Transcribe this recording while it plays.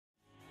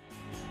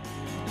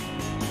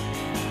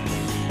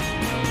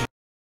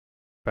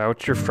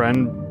About your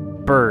friend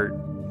Bert.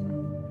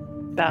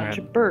 About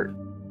your Bert.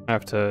 I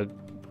have to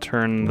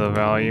turn the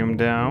volume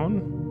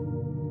down.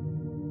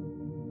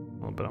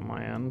 A little bit on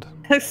my end.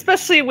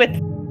 Especially with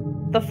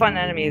the fun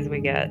enemies we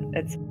get.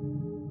 It's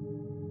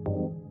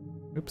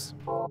Oops.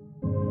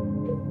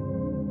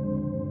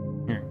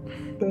 Here.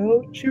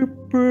 about your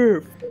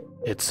Bert.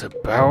 It's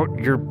about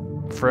your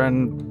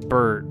friend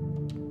Bert.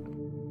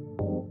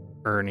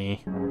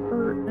 Ernie.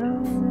 Bert,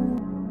 no.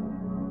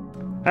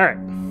 Alright.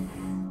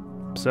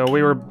 So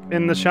we were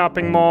in the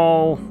shopping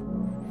mall.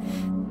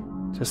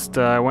 Just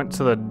went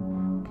to the...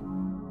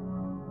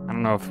 I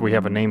don't know if we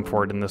have a name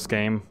for it in this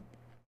game.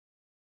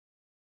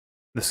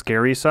 The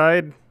scary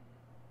side?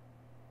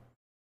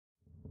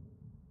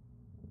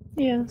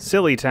 Yeah.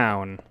 Silly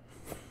Town.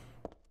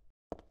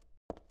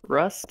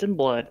 Rust and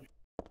blood.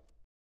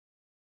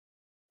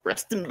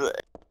 Rust and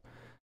blood.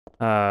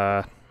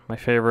 My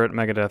favorite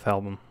Megadeth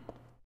album.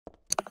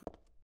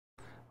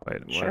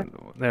 Wait, Sure.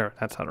 what? There,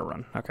 that's how to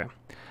run. Okay.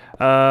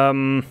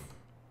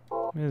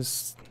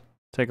 Let's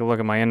take a look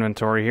at my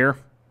inventory here.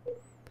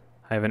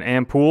 I have an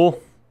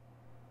ampoule,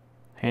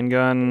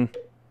 handgun,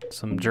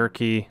 some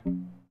jerky.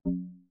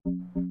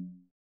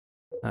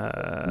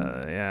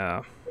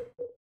 Yeah.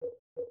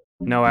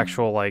 No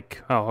actual,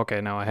 like... Oh,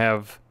 okay, now I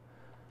have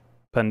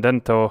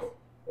Pendento.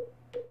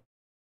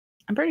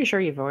 I'm pretty sure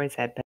you've always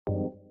had pet.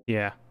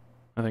 Yeah,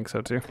 I think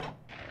so too.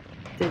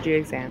 Did you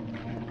examine?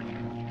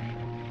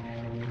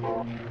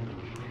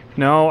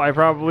 No, I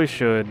probably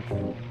should.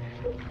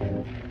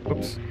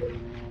 Oops.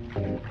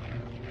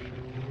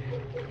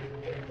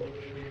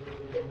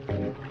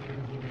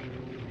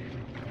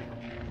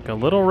 A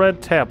little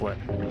red tablet.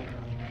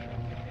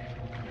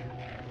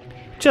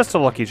 Just a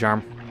lucky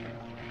charm.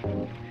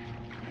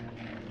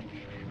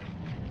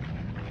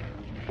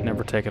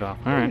 Never take it off.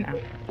 Alright.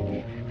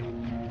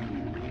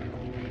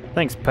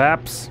 Thanks,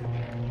 Paps.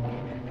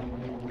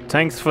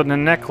 Thanks for the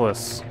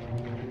necklace.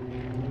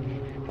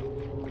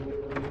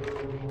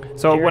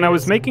 So when I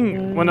was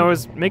making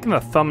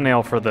the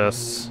thumbnail for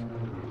this,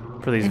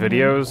 for these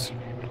videos,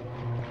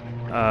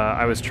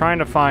 I was trying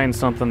to find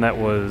something that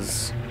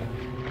was,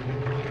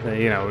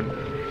 you know,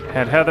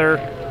 had Heather.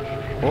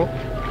 Oh,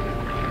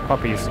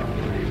 puppies.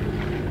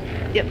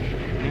 Yep.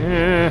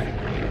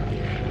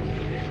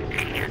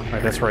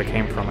 Right, that's where I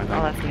came from, I think.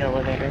 Oh, that's the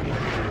elevator.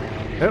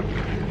 Yep.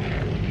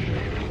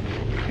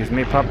 Excuse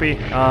me, puppy.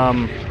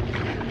 Uh-oh.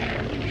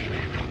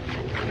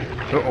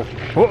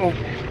 Uh-oh.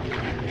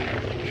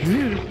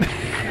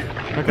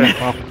 Okay,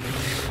 well.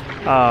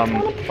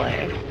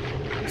 Play.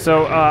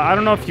 So, I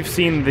don't know if you've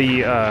seen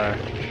the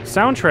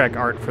soundtrack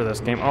art for this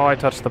game. Oh, I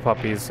touched the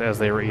puppies as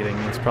they were eating.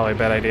 That's probably a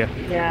bad idea.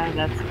 Yeah,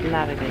 that's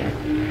not a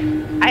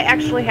good. I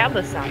actually have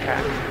the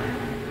soundtrack.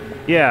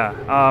 Yeah,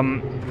 I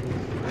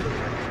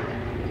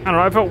don't know,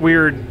 I felt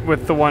weird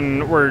with the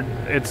one where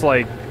it's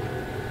like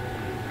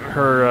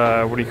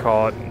her, what do you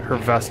call it? Her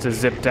vest is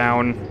zipped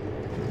down.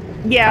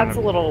 Yeah, it's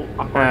a little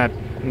awkward.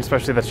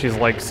 Especially that she's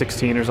like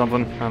 16 or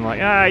something. I'm like,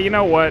 you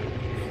know what?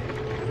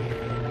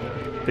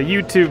 The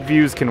YouTube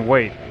views can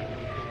wait.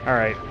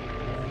 Alright.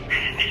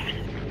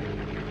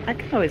 I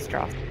can always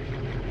draw.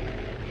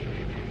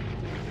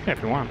 Yeah,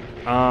 if you want.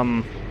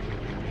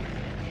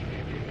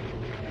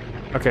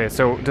 Okay,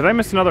 so did I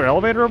miss another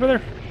elevator over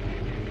there?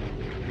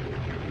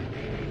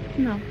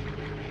 No.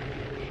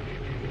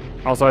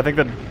 Also, I think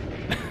that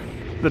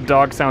the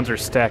dog sounds are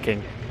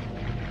stacking.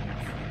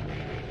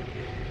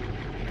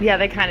 Yeah,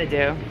 they kind of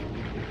do.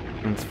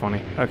 That's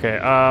funny. Okay,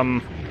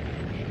 I'm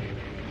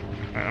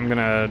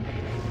gonna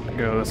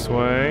go this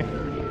way.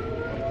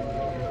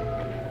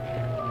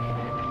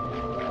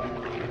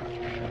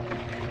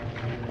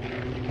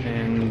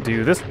 And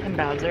do this. Can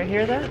Bowser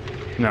hear that?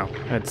 No,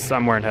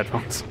 I'm wearing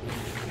headphones.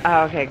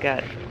 Oh, okay,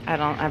 good.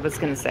 I was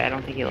gonna say, I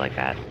don't think you like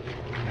that.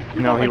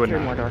 No, he like would three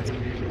not. more doors.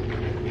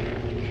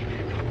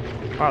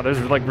 Wow, there's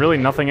like really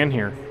nothing in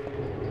here.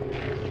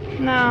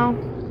 No.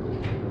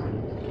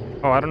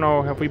 Oh, I don't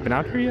know, have we been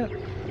out here yet?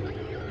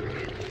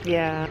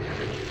 Yeah.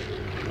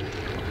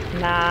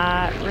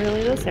 Not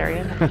really this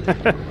area.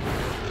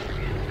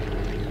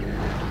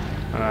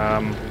 Nah,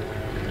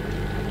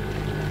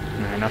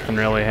 nothing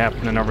really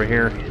happening over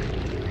here.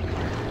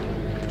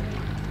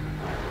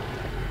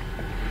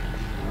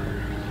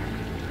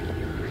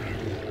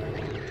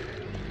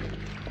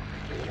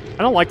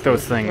 I don't like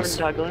those things.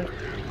 Lord Douglas.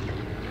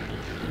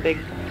 Big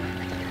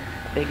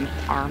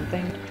arm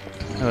thing.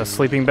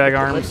 Sleeping bag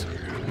arms.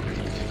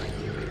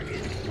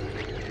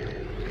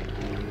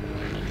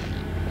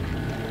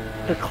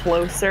 The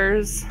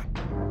closers. Is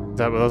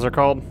that what those are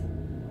called?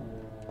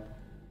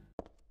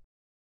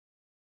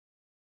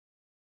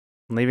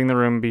 Leaving the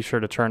room, be sure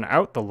to turn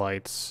out the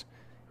lights.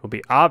 It will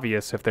be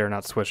obvious if they're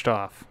not switched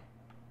off.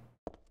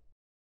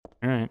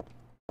 Alright.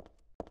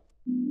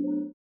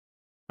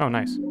 Oh,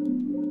 nice.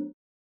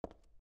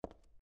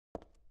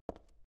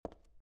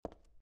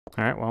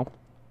 Alright, well.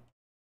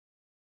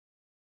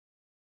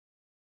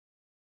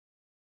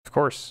 Of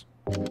course.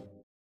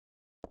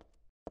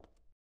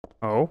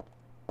 Oh.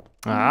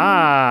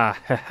 Ah!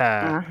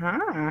 Haha.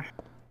 Uh-huh.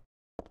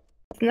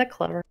 Isn't that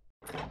clever?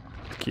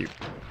 cute.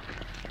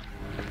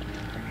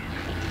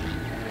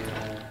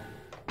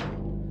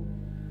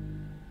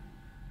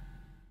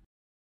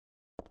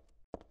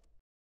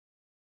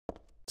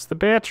 It's the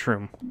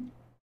bathroom.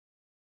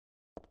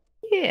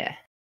 Yeah.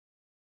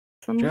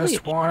 Some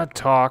Just bleach. want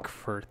to talk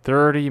for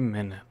 30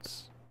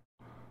 minutes.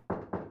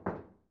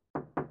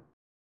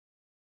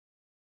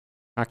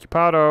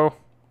 Occupado.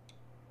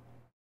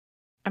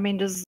 I mean,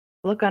 just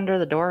look under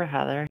the door,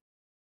 Heather.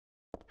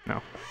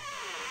 No.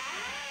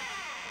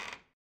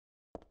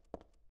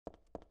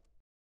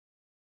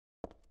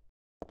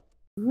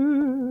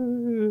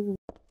 Ooh.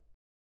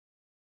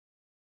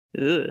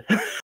 Ugh.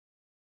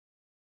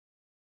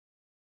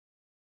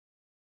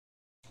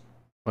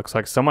 Looks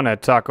like someone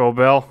had Taco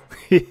Bell.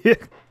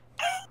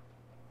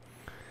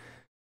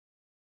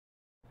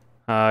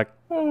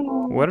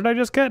 What did I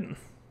just get?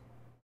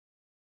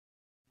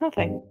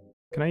 Nothing.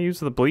 Can I use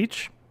the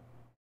bleach?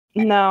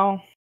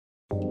 No.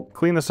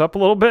 Clean this up a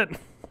little bit?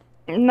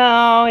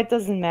 No, it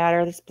doesn't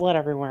matter. There's blood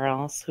everywhere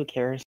else. Who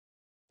cares?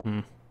 Hmm.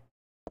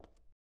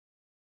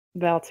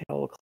 That'll take a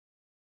little.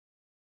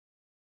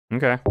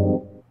 Okay.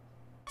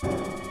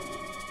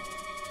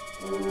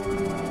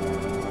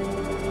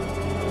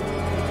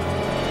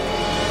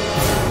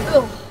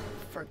 Oh,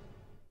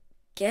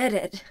 forget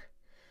it.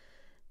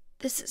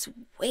 This is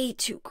way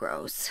too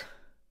gross.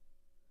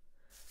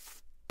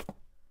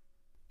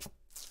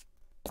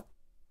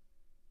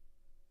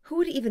 Who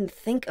would even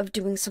think of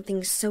doing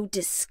something so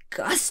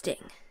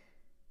disgusting?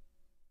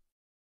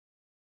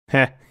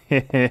 I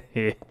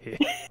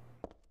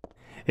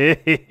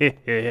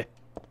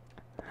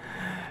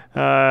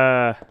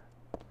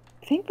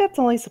think that's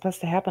only supposed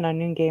to happen on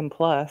New Game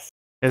Plus.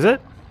 Is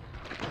it?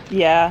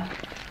 Yeah.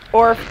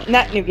 Or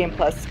not New Game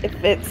Plus.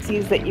 If it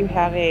sees that you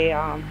have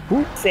a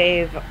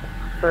save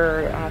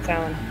for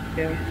Silent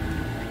Hill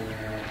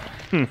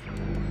 2.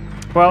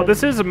 Well,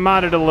 this is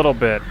modded a little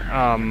bit.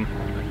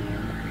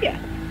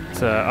 Yeah.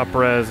 To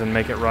up-res and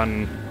make it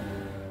run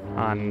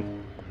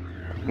on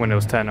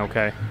Windows 10,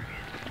 okay.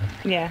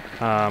 Yeah.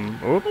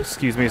 Oops,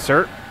 excuse me,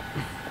 sir.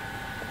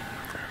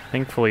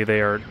 Thankfully,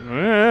 they are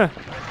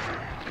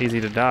easy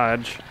to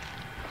dodge.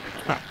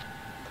 Huh.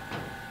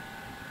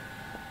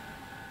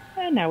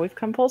 And now we've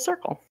come full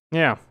circle.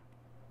 Yeah.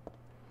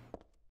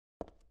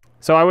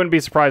 So I wouldn't be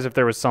surprised if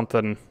there was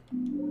something...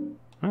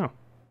 Oh.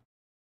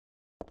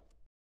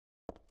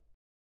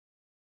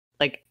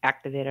 Like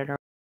activated or...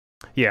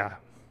 Yeah.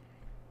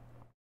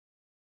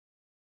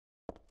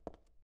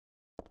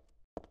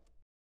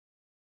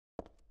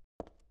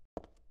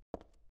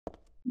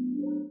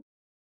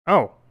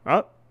 Oh.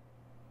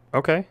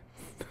 Okay.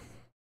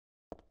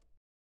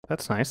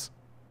 That's nice.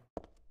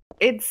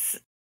 It's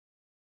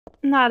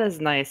not as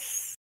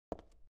nice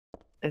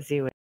as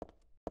you would.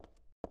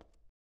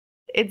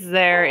 It's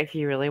there if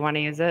you really want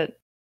to use it,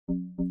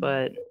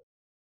 but...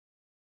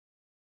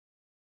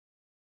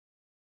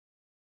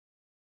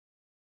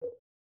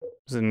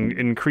 Does it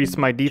increase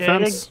my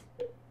defense?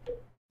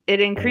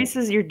 It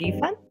increases your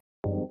defense,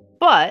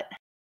 but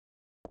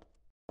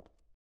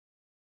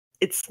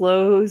it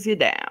slows you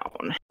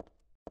down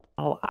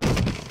a lot.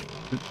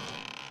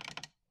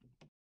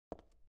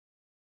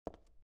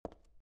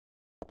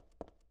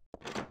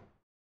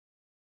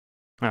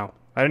 Oh,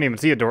 I didn't even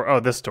see a door. Oh,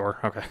 this door.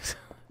 Okay.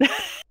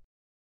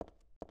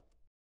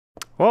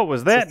 What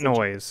was that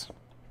noise?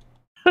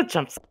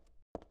 Jumps.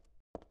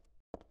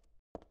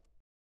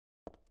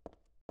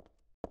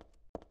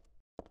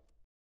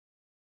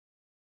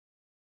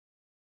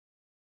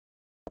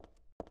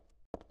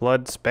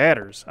 Blood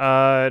spatters.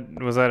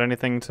 Was that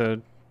anything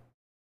to...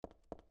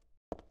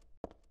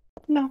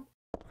 No.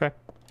 Okay.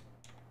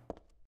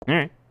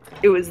 Alright.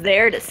 It was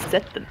there to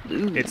set the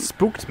mood. It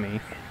spooked me.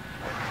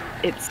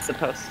 It's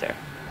supposed to.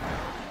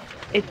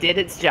 It did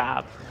its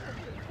job.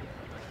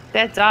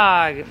 That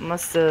dog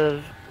must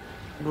have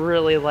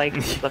really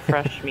liked the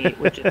fresh meat,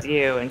 which is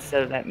you,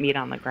 instead of that meat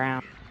on the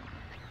ground.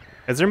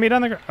 Is there meat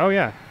on the ground? Oh,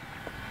 yeah.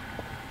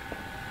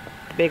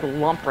 Big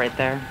lump right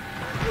there.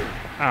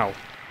 Ow.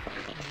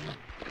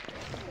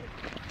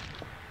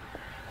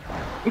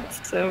 I'm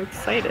so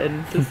excited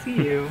to see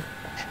you.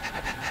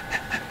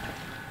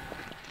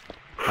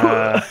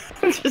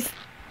 Just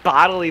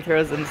bodily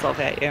throws himself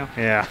at you.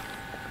 Yeah.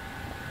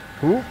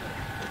 Who?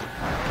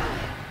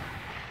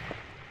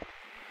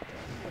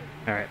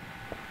 Alright.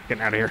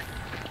 Getting out of here.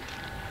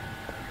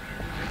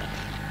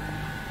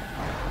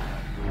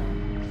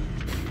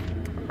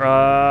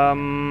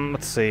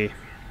 Let's see.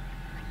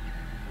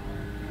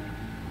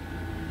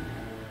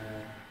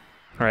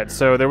 Alright,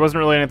 so there wasn't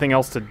really anything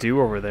else to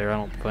do over there, I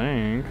don't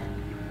think.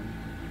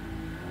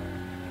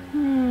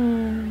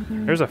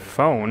 There's a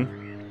phone.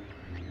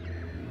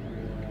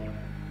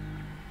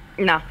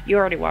 No, you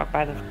already walked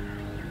by the...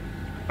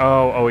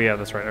 Oh, yeah,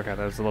 that's right. Okay,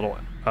 there's a little,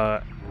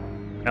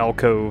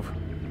 alcove.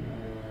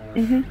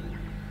 Mm-hmm.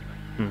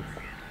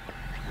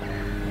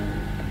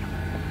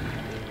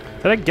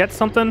 Did I get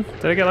something?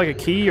 Did I get, like, a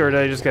key, or did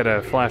I just get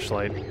a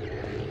flashlight?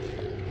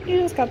 You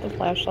just got the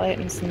flashlight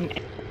and some...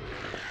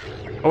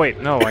 Oh,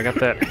 wait, no, I got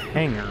that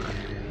hanger.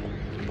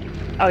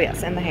 Oh,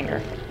 yes, and the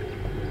hanger.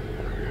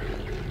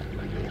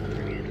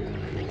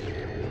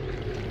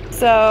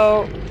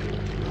 So,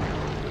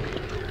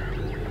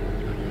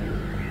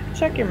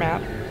 check your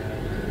map.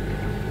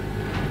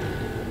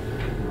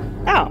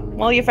 Oh,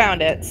 well, you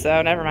found it,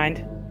 so never mind.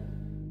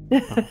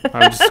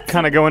 I was just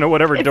kind of going to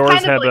whatever It's doors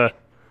kind of had like- to.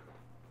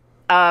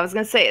 I was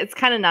gonna say it's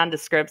kind of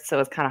nondescript, so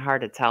it's kind of hard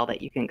to tell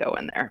that you can go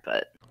in there,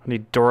 but I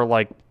need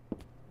door-like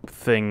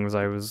things.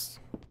 I was.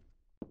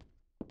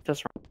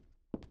 just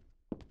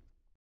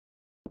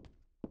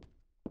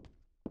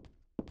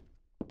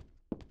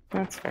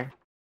that's fair.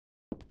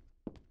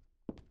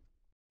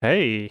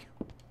 Hey.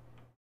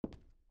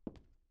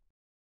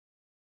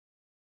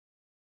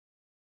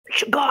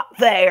 You got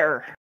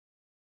there,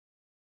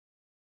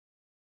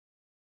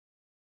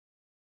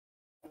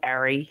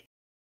 Harry.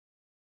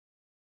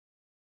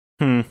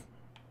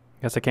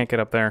 Guess I can't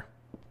get up there.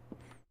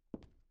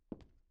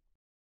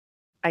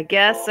 I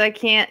guess I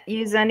can't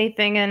use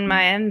anything in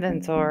my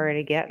inventory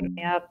to get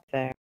me up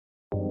there.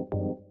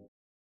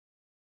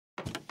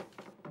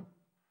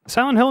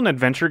 Silent Hill an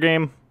adventure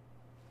game?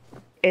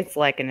 It's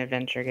like an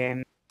adventure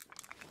game.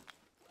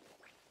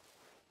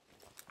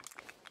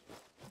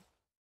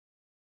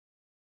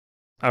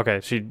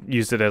 Okay, she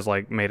used it as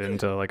like made it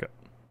into like a.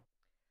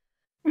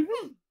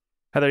 Mm-hmm.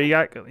 Heather,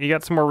 you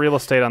got some more real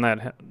estate on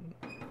that.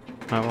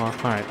 Oh, well, all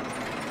right.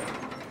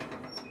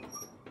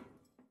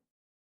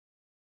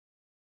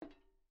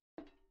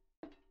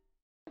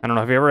 I don't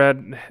know. Have you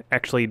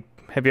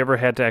ever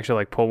had to actually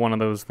like pull one of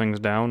those things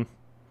down?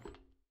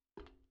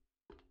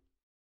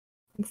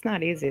 It's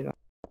not easy though.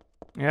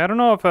 Yeah, I don't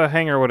know if a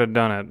hanger would have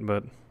done it,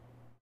 but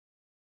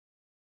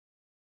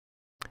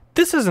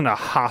this isn't a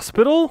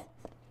hospital.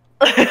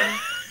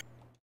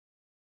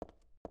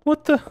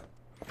 What the?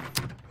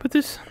 But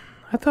this,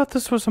 I thought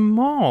this was a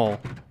mall.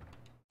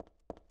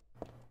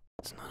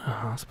 It's not a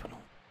hospital.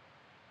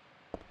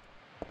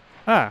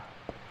 Ah,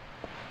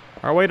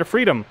 our way to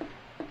freedom.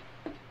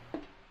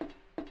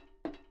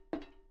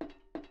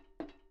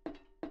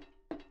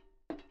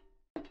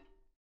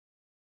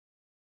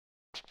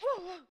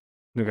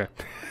 Okay.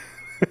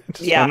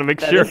 Just Yeah, wanted to make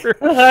that sure.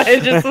 is- I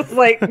just was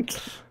like,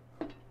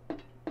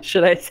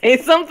 should I say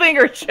something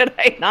or should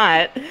I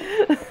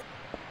not?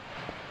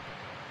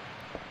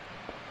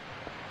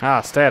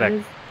 Ah,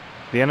 static.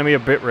 The enemy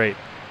of bitrate.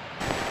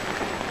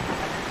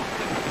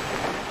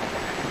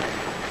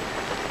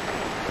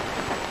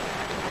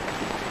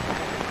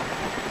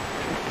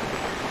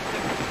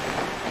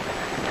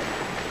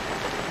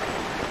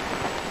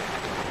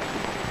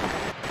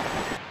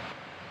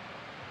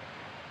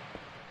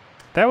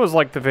 That was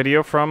like the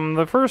video from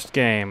the first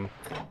game.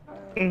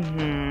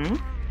 Mm-hmm.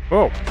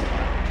 Whoa.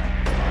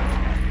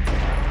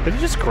 Did it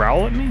just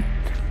growl at me?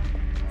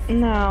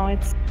 No,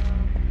 it's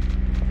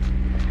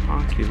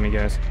Excuse me,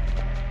 guys.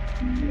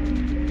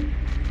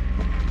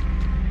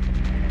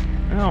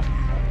 Ow.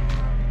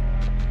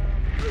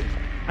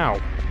 Ow.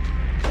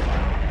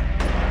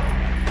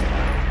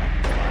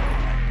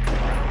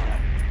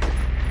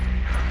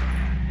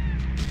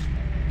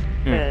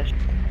 fish.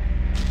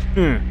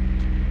 Mm.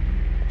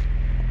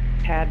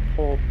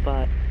 Tadpole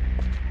butt.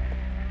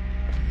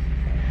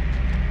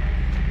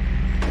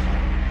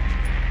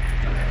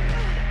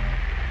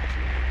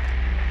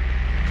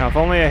 Now, if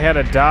only I had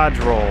a dodge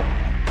roll.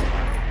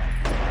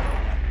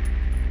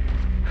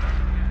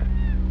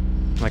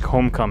 Like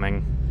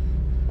Homecoming.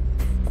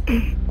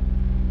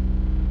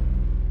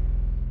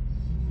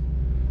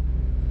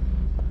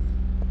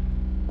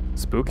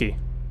 Spooky.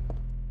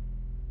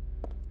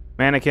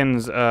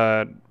 Mannequins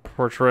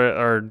portray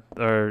or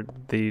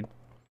the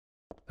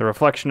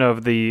reflection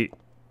of the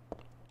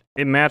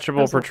immatchable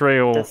Those are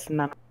portrayal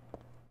Dismember.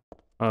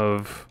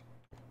 of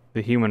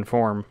the human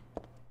form.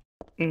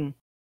 Mm.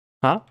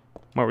 Huh?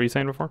 What were you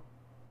saying before?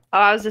 Oh,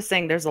 I was just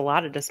saying there's a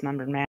lot of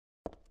dismembered man.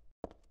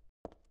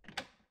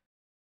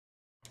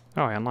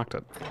 Oh, I unlocked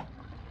it.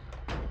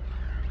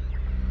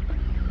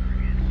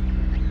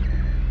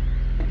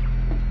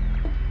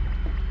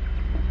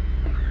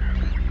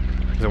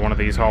 Is it one of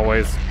these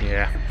hallways?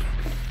 Yeah.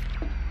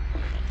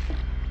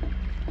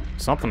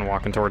 Something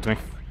walking towards me.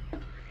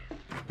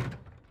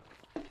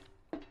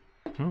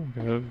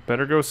 Oh,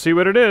 better go see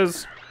what it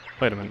is.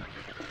 Wait a minute.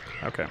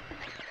 Okay.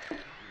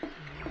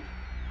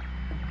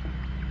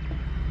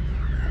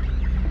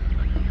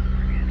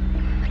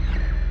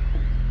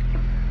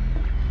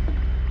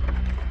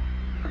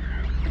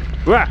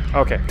 Ah,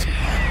 okay.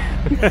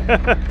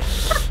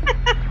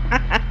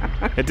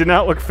 It did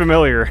not look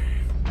familiar.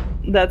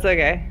 That's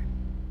okay.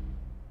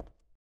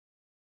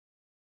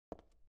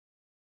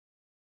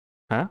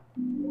 Huh?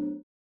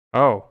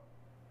 Oh,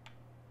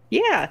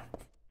 Yeah.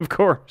 of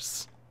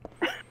course.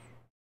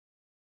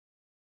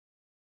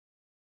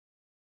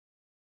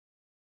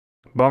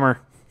 Bummer.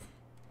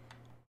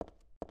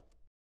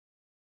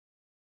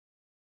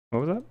 What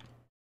was that?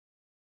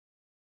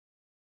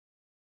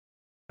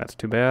 That's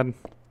too bad.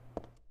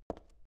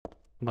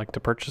 I'd like to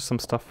purchase some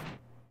stuff.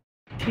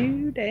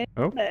 Too damn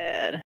Oh.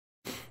 bad.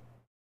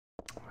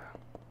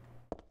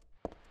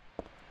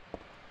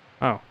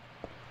 Oh.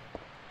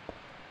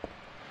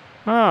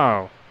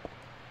 Oh.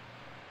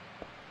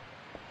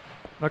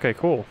 Okay,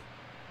 cool.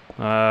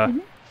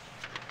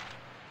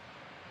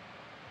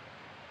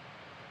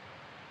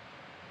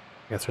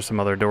 guess there's some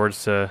other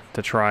doors to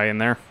try in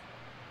there.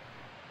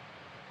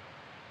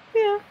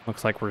 Yeah.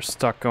 Looks like we're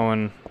stuck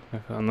going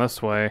on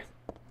this way.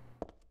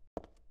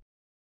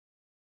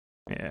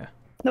 Yeah.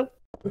 Nope.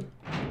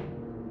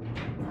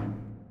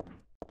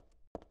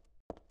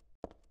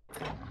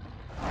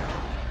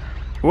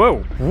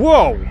 Whoa!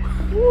 Whoa!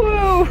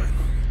 Whoa!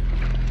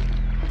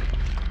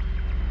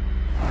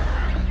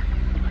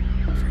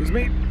 Excuse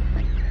me.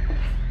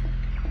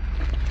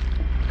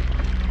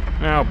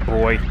 Oh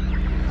boy.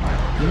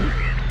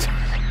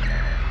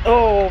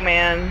 Oh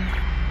man.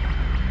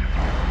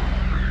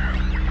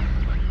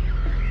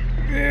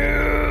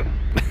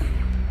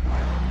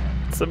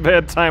 It's a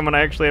bad time when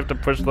I actually have to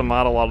push the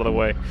model out of the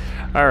way.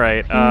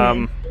 Alright, I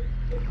mean,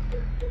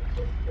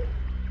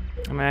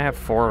 I have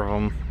 4 of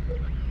them.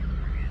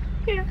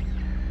 Yeah.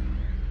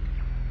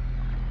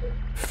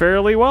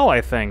 Fairly well, I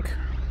think.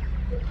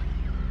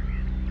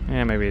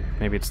 Yeah, maybe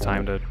it's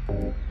time to...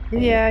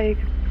 Yeah, you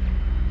can.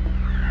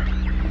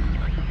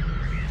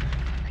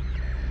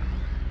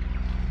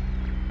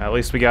 At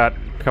least we got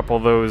a couple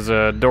of those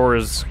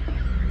doors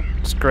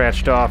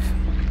scratched off.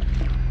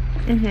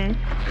 Mm-hmm.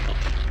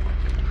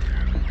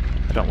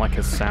 I don't like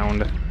his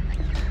sound.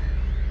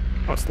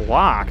 Oh, it's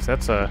locked.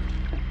 That's a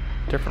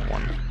different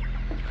one.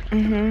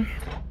 Mm-hmm.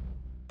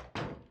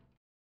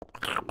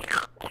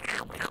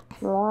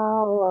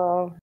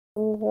 Wow.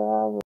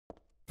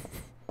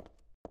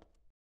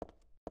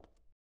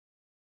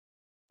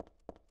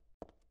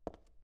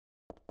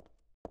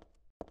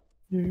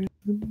 There's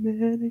a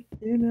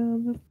mannequin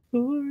on the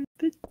floor at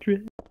the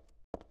dress.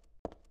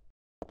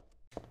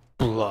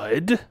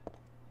 Blood?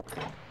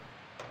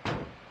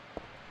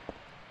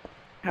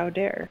 How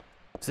dare.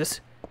 Is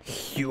this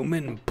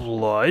human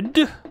blood?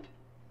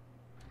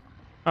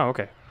 Oh,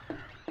 okay.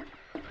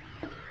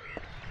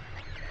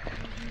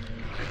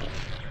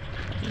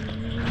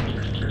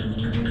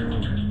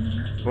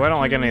 Well, I don't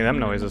like any of them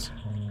noises.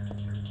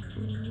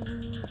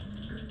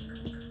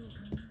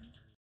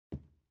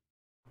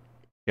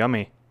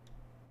 Yummy.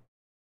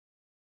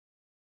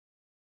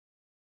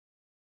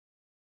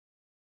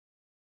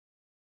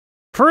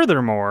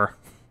 Furthermore,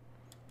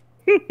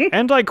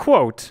 and I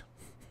quote,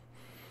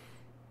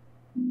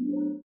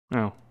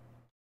 oh.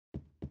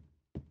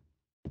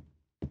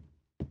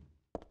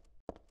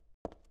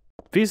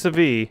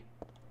 Vis-a-vis.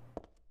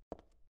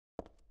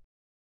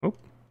 Oh.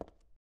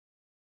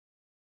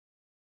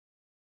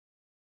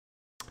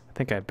 I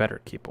think I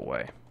better keep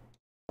away.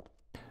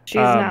 She's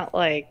not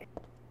like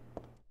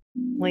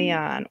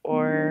Leon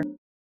or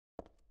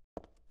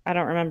I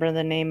don't remember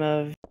the name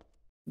of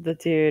the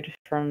dude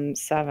from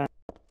 7.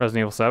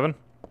 Resident Evil 7?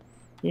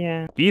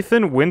 Yeah.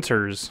 Ethan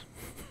Winters.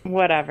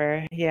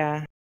 Whatever.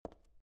 Yeah.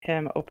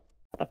 Him open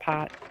the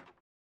pot.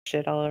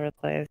 Shit all over the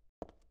place.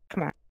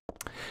 Come on.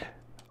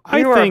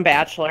 You were a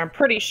bachelor. I'm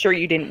pretty sure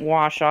you didn't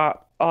wash off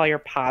all your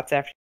pots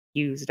after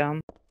you used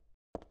them.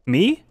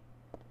 Me?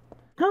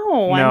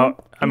 No. No.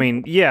 I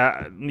mean,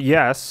 yeah.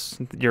 Yes.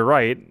 You're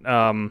right.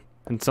 And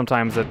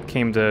sometimes it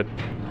came to...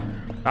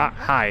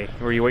 hi.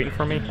 Were you waiting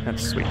for me?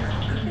 That's sweet.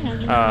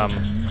 Yeah.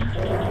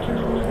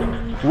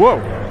 Whoa!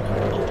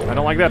 I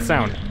don't like that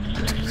sound.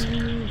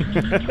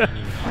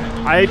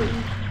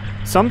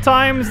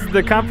 Sometimes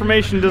the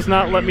confirmation does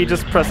not let me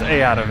just press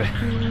A out of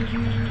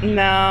it.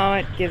 No,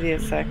 it gives you a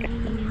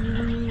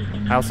second.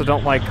 I also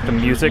don't like the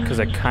music because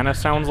it kind of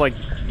sounds like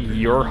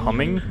you're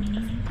humming.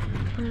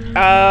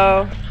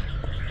 Oh.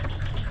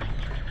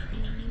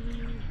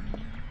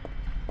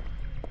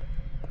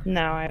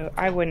 No,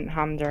 I wouldn't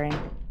hum during.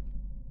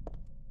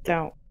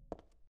 Don't.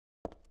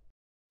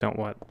 Don't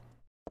what?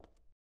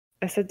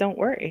 I said don't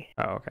worry.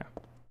 Oh, okay.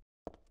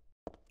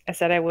 I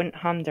said I wouldn't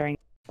hum during.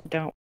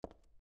 Don't.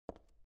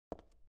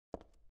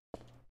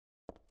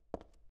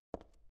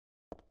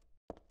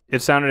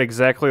 It sounded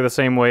exactly the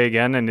same way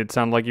again, and it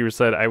sounded like you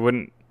said I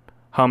wouldn't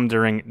hum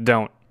during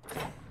don't.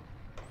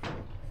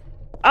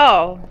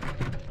 Oh.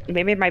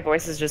 Maybe my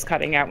voice is just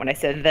cutting out when I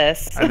said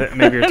this.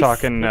 Maybe you're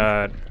talking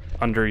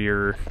under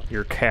your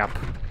cap.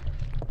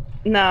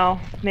 No,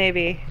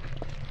 maybe.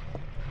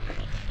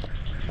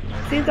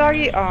 See,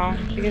 doggy? Oh, I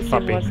guess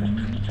Puppy. it wasn't.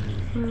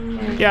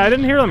 Yeah, I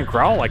didn't hear them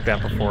growl like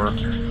that before.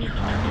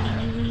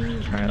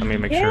 Alright, let me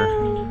make sure.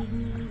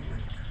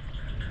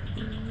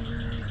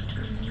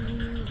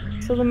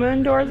 So the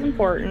moon door is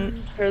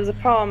important. There's a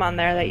poem on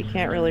there that you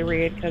can't really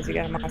read because you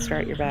got a monster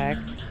at your back.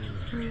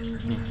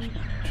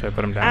 Should I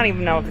put him down? I don't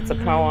even know if it's a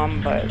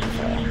poem, but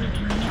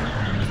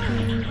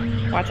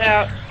watch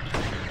out.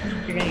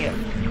 You're gonna get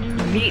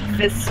meat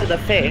fists to the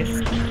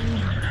face.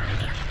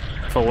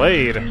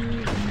 Filleted.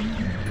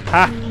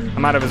 Ha!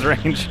 I'm out of his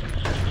range.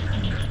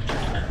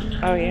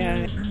 Oh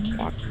yeah.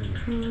 Walk.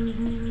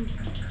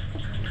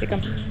 Kick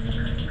him.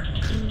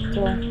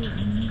 Door.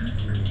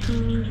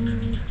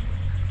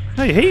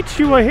 I hate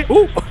you, I hate-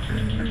 Ooh!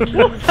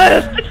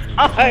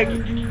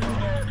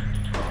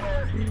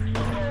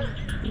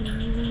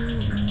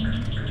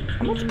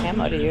 How much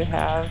ammo do you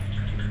have?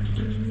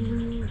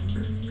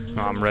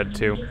 Oh, I'm red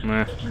too.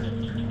 Meh.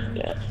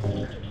 Yeah.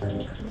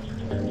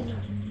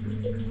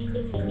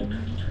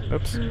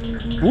 Oops.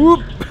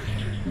 Whoop!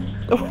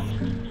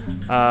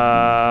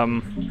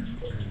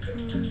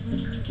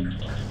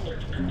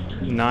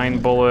 Nine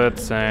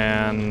bullets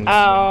and...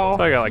 Oh.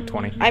 So I got like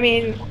 20. I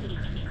mean...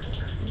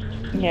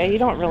 Yeah, you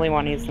don't really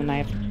want to use the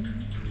knife.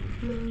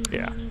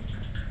 Yeah.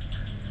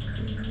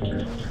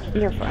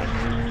 You're fine.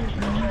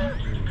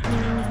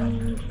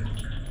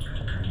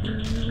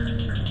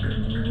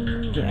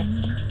 Yeah.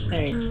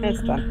 There you go.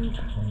 It's done.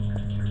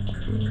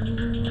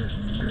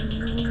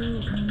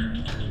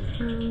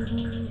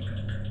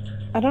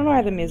 I don't know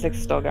why the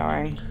music's still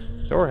going.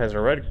 Door has a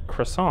red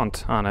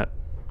croissant on it.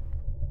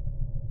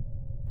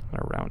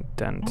 A round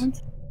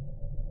dent.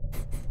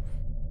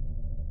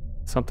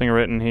 Something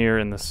written here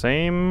in the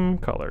same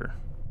color.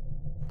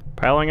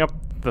 Piling up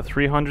the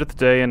 300th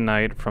day and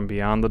night from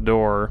beyond the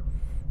door,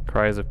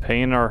 cries of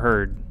pain are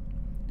heard.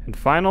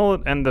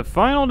 And the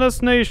final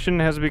destination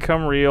has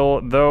become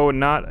real, though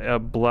not a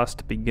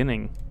blessed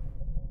beginning.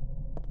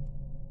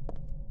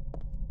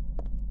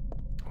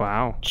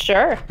 Wow.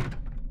 Sure.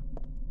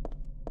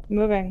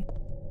 Moving.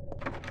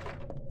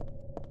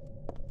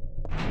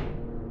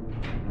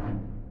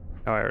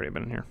 Oh, I already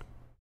been here.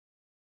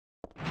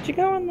 Did you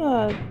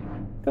go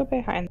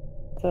behind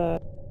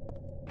the...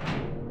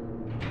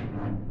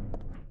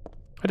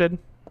 I did.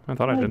 I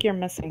thought I think did. you're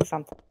missing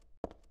something.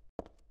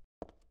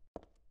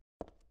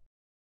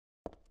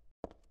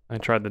 I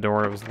tried the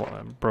door, it was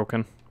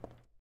broken.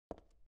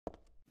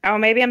 Oh,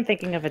 maybe I'm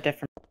thinking of a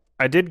different...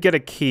 I did get a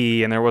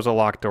key, and there was a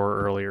locked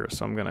door earlier,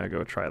 so I'm gonna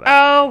go try that.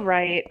 Oh,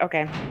 right.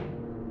 Okay.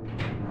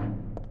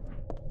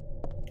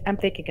 I'm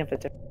thinking of a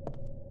different...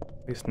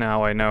 At least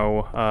now I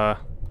know,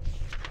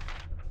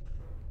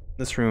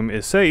 this room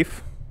is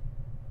safe.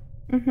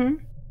 Mm-hmm.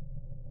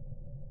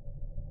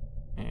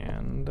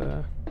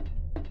 And,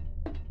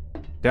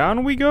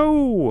 down we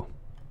go!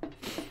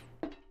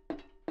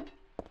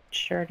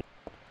 Sure.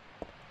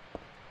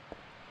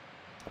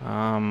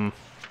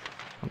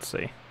 Let's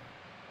see.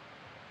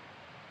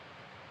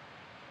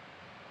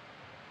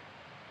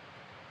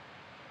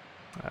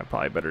 I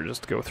probably better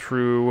just go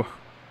through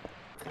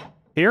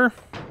here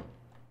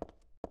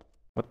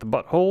with the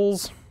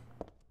buttholes.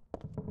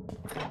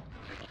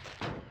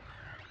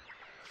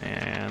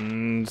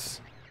 And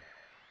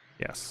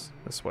yes,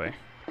 this way.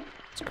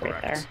 That's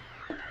correct. Right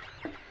there.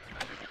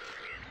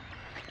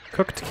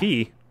 Cooked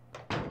key.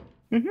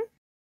 Mm-hmm.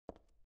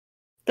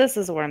 This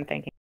is what I'm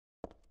thinking.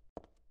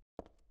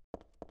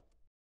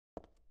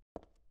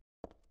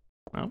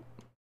 Oh,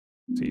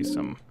 see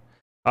some.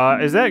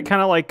 Is that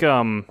kind of like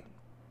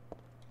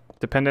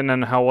dependent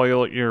on how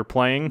well you're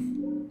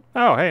playing?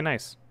 Oh, hey,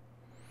 nice.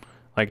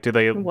 Like, do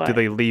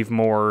they leave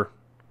more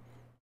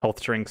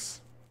health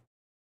drinks?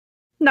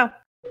 No.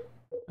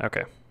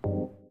 Okay.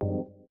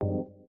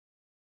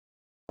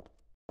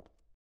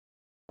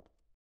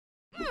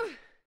 A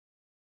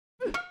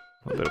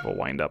little bit of a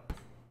wind up.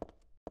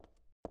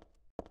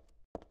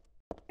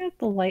 Get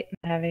the light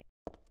and heavy.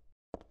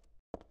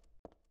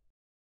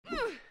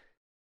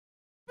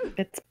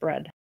 It's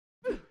bread.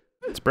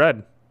 It's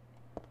bread.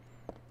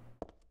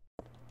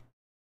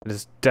 It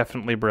is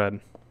definitely bread.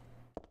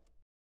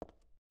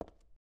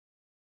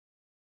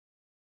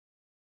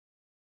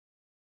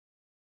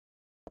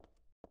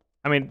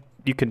 I mean,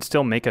 you can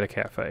still make it a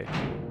cafe.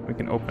 We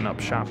can open up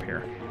shop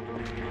here.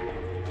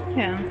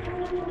 Yeah.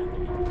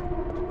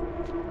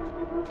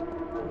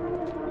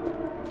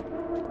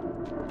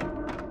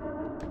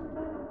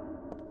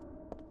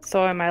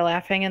 So am I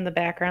laughing in the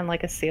background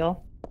like a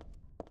seal?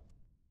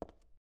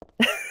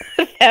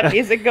 That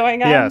music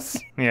going on? Yes.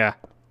 Yeah.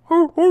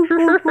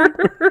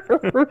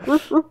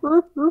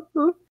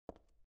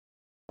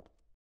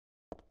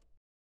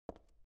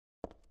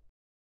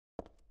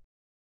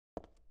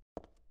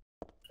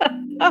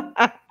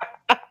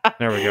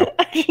 There we go.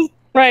 I'm just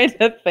trying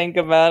to think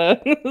about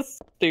it.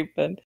 It's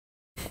stupid.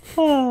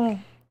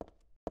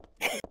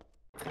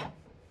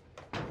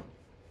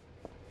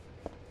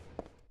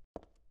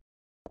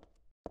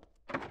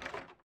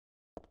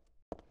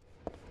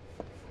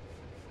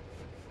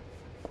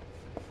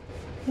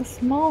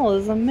 This mall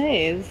is a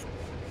maze.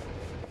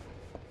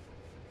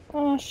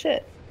 Oh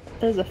shit.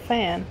 There's a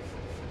fan.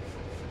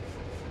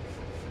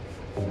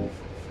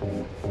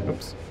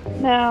 Oops.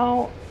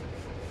 Now,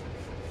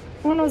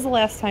 when was the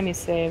last time you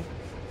saved?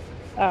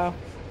 Oh.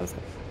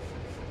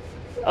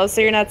 Oh,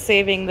 so you're not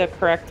saving the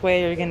correct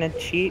way, you're gonna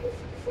cheat?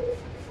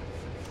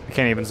 I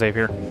can't even save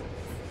here.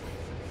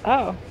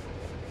 Oh.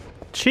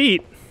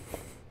 Cheat?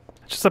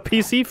 It's just a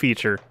PC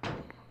feature.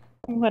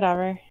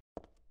 Whatever.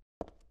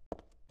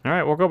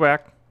 Alright, we'll go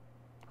back.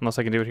 Unless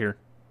I can do it here.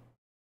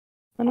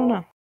 I don't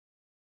know.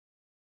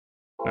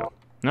 No.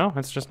 No,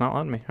 it's just not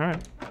letting me.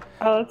 Alright.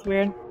 Oh, that's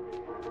weird.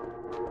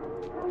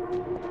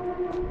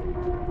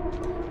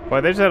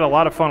 Well, they just had a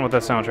lot of fun with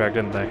that soundtrack,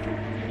 didn't they?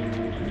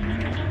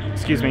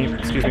 Excuse me,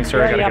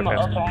 sir, I gotta get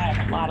past. Yamaoka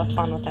had a lot of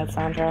fun with that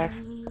soundtrack.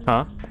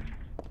 Huh?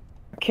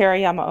 Akira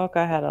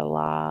Yamaoka had a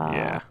lot.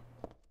 Yeah.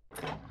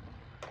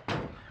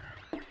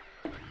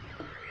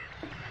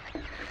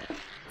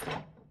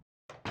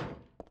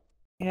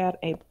 He had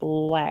a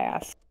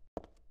blast.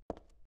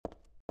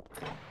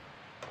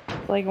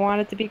 like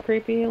want it to be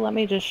creepy, let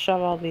me just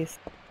shove all these.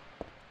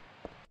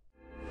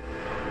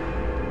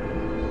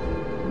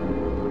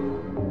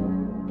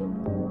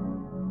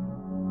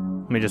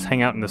 Let me just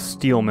hang out in the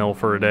steel mill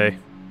for a day.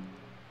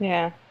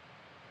 Yeah.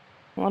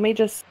 Let me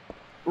just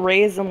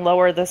raise and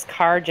lower this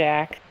car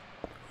jack.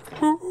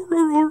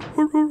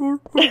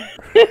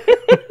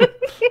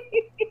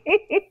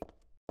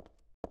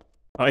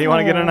 Oh, you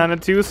want to get in on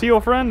it too, seal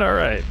friend? All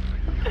right.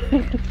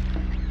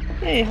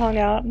 Yeah, you hung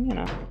out, you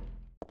know,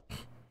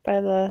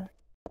 by the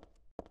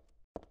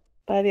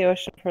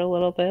ocean for a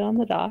little bit on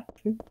the dock.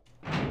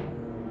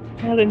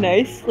 Had a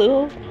nice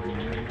little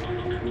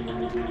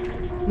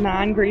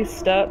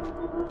non-greased up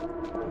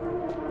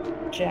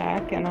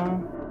jack and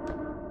a...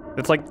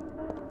 It's like,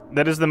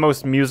 that is the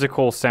most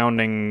musical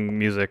sounding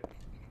music,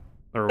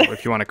 or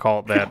if you want to call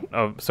it that,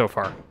 of so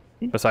far.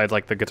 Besides,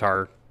 like, the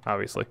guitar,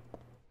 obviously.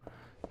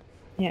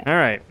 Yeah.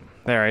 Alright,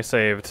 there, I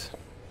saved.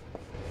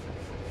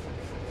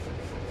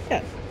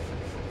 Good.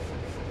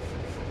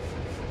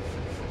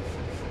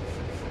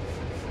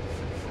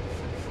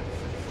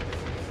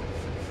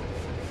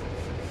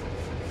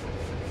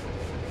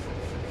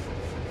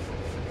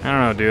 I don't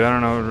know, dude. I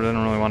don't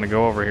really want to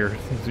go over here.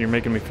 You're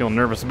making me feel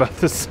nervous about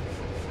this.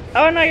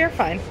 Oh, no, you're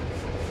fine.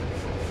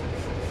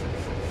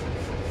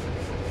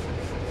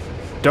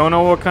 Don't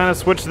know what kind of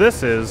switch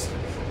this is.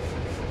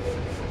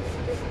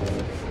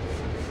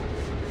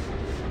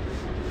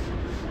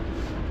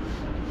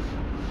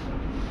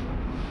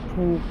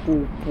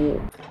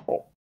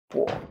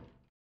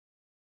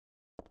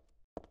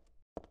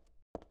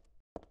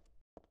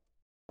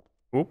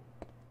 Oop.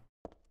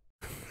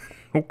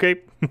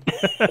 Okay.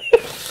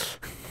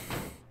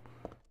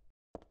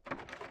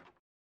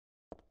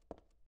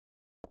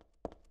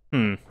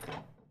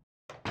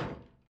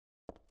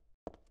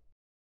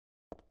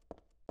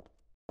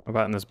 What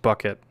about in this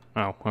bucket?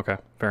 Oh, okay.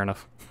 Fair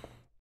enough.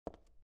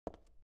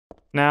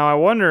 Now, I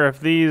wonder if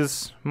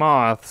these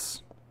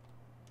moths...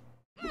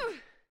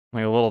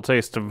 like a little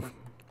taste of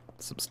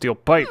some steel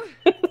pipe.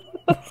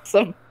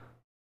 Some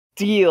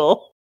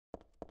deal.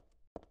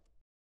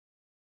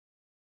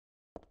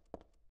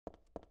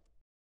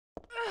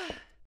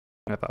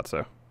 I thought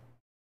so.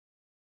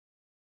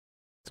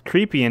 It's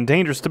creepy and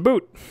dangerous to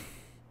boot.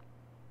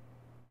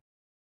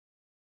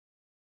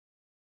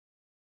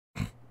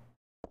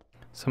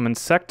 Some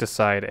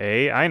insecticide,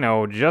 eh? I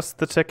know, just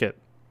the ticket.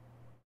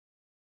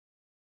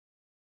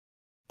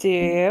 Do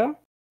you?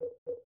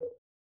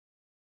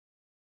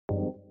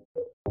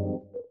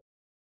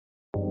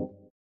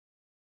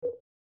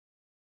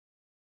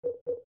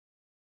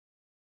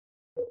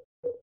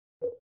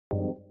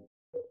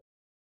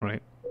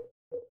 Right.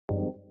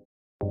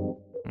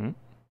 Hmm?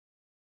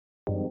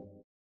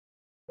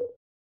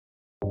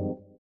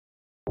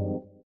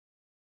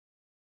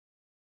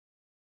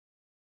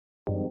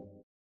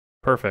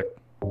 Perfect.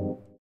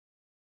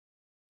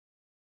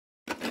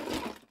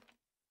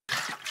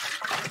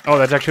 Oh,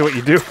 that's actually what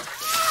you do?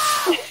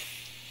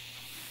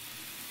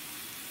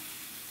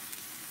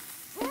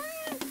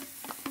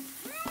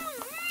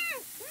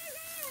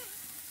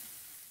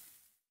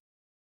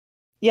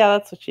 Yeah,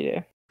 that's what you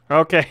do.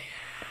 Okay.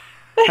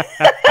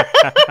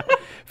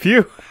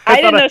 Phew. I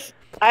didn't know.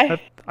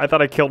 I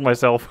thought I killed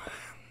myself.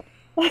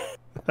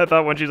 I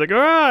thought when she's like,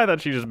 I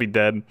thought she'd just be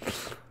dead.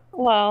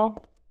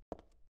 Well.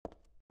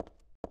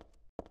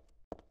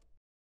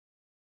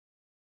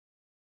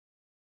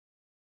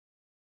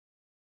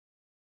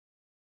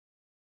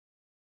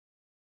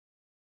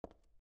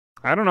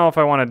 I don't know if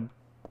I want to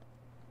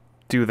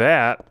do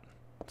that.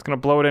 It's gonna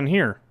blow it in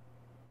here.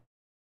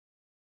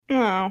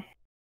 No.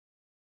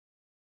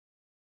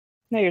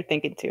 No, you're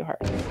thinking too hard.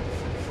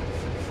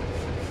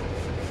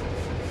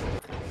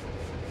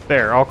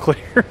 There, all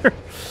clear.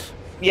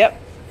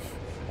 Yep.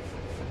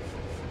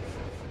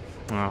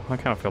 Oh, I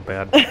kind of feel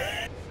bad.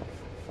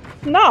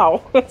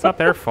 No. It's not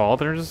their fault.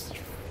 They're just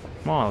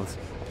moths.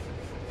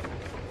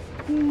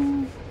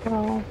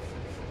 Well.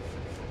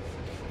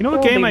 You know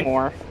what there'll game be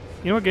more.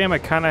 You know what game I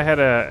kind of had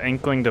a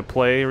inkling to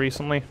play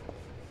recently?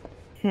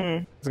 Hmm.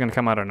 It's gonna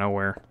come out of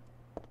nowhere.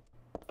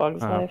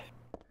 Bugs Life.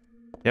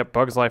 Yep,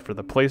 Bugs Life for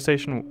the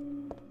PlayStation.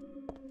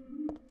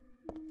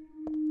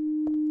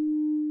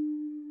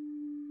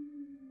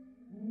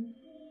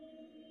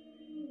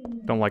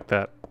 Don't like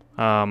that.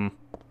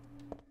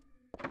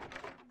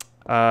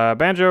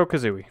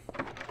 Banjo-Kazooie.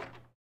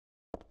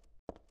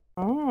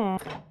 Oh.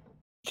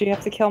 Do you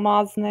have to kill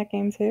moths in that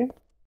game too?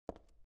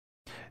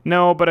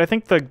 No, but I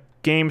think the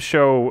game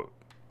show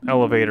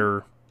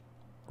elevator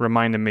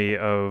reminded me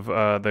of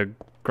the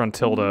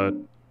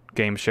Gruntilda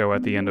game show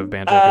at the end of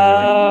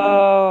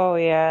Banjo-Kazooie. Oh,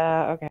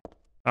 yeah, okay.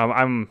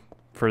 I'm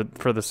for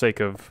the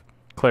sake of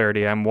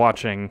clarity, I'm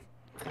watching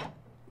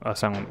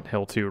Silent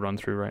Hill 2 run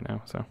through right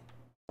now, so.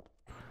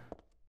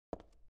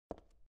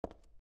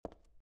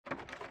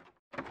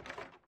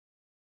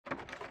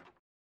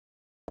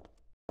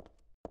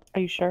 Are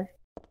you sure?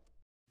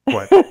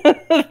 What?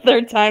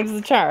 Third time's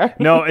the charm.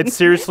 No, it's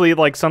seriously,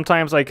 like,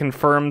 sometimes I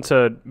confirm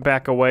to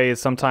back away,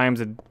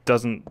 sometimes it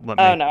doesn't let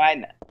me. Oh, no, I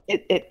know.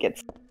 It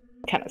gets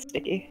kind of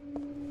sticky.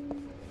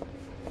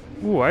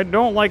 Ooh, I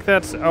don't like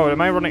that. Oh,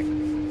 am I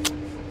running?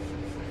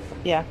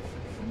 Yeah.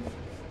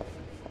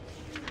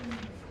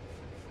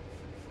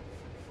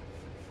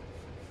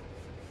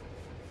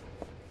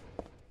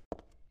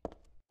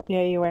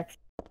 Yeah, you were.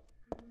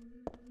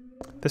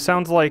 This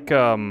sounds like,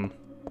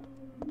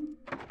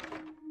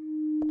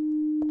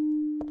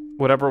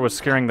 whatever was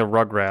scaring the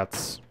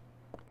Rugrats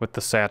with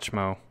the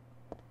Satchmo.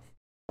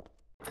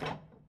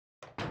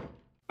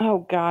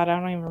 Oh god, I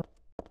don't even.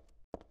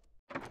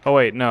 Oh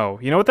wait, no.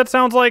 You know what that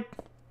sounds like?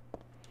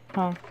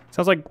 Huh.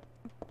 Sounds like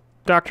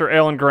Dr.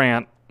 Alan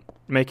Grant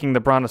making the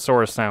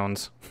Brontosaurus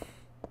sounds.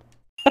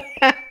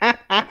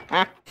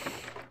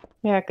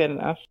 Yeah, good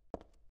enough.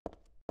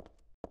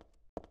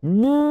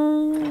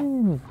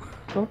 No,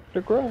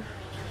 Dr. Grant.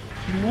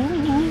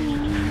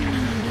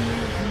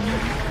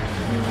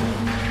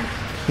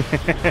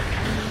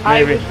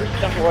 I would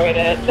just avoid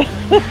it.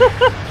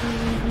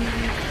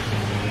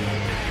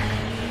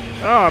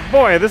 Oh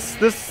boy, this.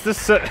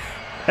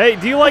 Hey,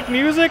 do you like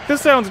music?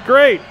 This sounds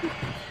great.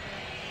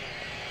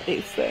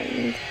 These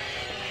things.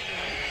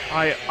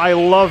 I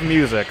love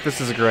music.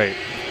 This is great.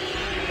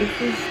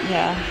 This is,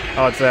 yeah.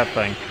 Oh, it's that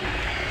thing.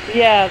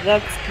 Yeah,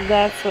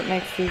 that's what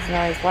makes these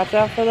noise. Watch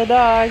out for the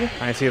dog.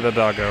 I see the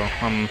doggo.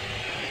 I'm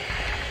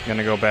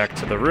gonna go back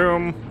to the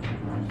room,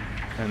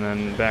 and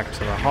then back to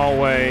the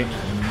hallway.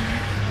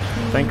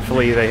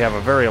 Thankfully, they have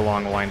a very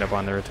long windup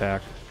on their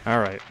attack. All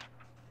right.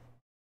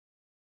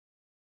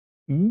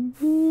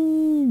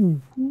 We'll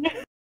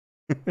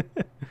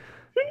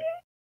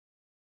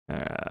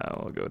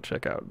go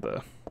check out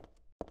the...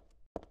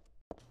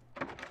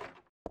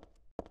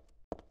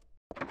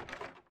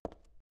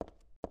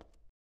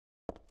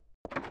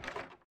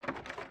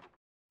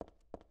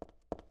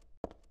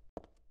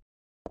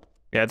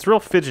 Yeah, it's real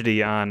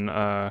fidgety on,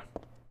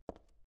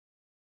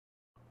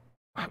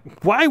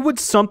 Why would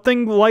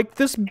something like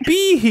this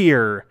be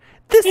here?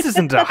 This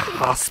isn't a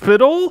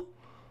hospital!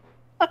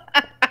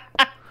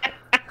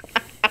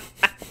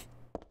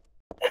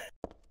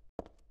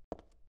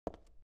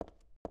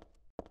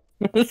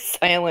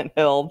 Silent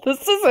Hill.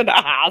 This isn't a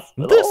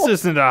hospital. This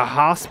isn't a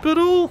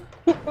hospital?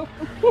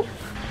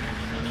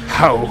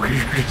 How could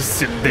you just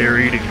sit there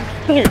eating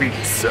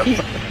pizza?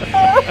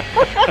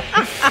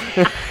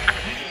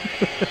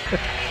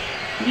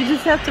 You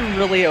just have to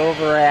really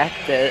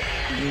overact it.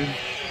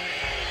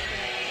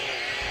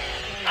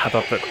 I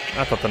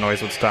thought the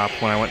noise would stop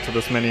when I went to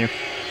this menu.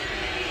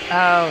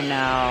 Oh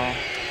no.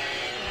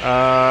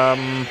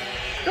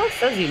 Still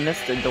says you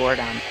missed a door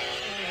down.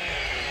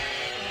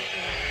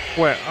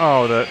 Wait,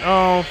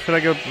 should I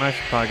go? I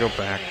should probably go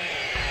back.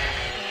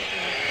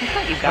 I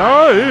thought you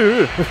got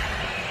it. Oh,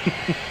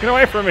 get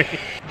away from me.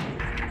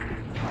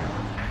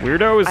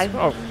 Weirdos.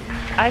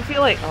 I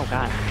feel like, oh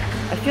god.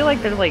 I feel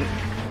like they're like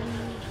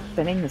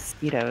spinning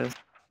mosquitoes.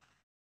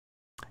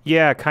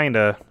 Yeah,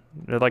 kinda.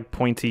 They're like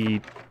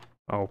pointy.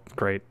 Oh,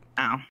 great.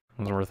 Ow.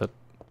 It was worth it.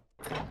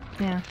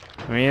 Yeah.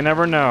 I mean, you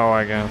never know,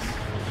 I guess.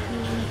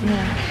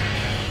 Yeah.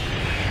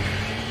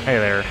 Hey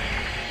there.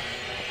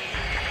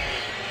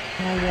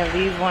 Oh, you have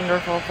these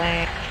wonderful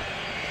things.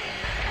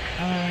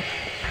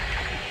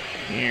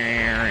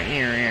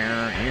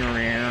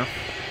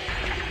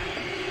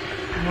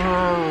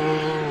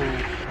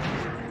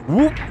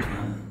 Whoop!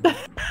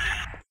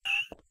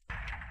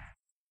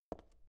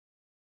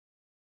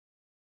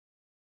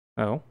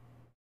 Oh.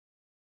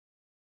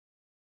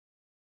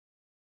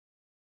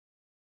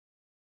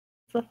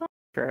 It's a thumb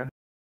screw.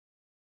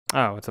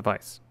 Oh, it's a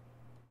vice.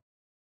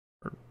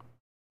 Or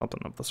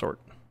something of the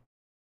sort.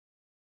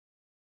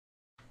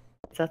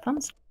 It's a thumb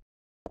screw.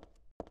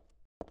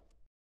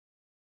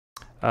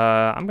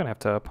 I'm gonna have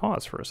to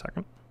pause for a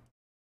second.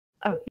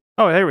 Oh.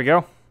 Oh, there we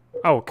go.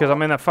 Oh, because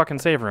I'm in that fucking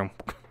save room.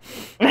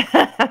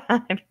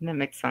 That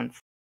makes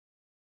sense.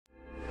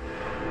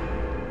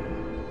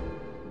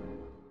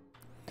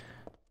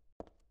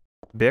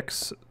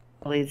 Bix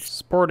These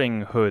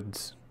sporting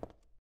hoods.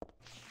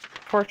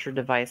 torture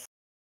device.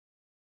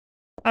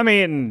 I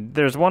mean,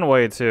 there's one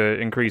way to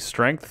increase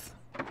strength.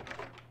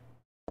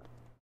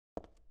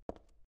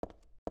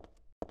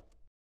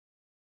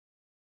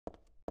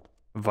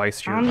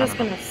 Vice your... I'm just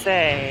gonna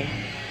say...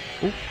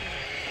 Ooh.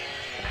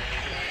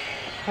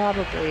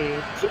 Probably...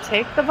 Did you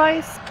take the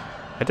vice?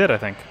 I did, I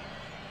think.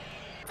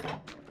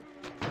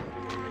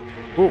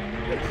 Ooh.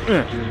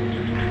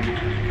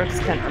 Brooks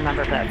couldn't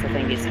remember if that's a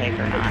thing you take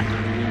or not.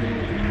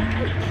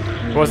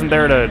 It wasn't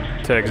there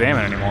to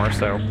examine anymore,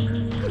 so...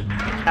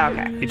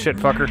 Okay. Eat shit,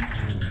 fucker.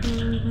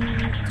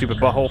 Stupid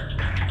butthole.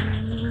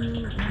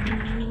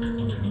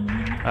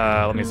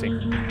 Let me see.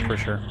 For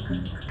sure.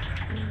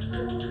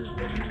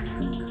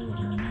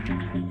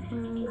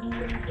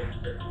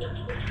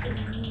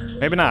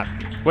 Maybe not.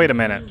 Wait a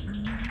minute.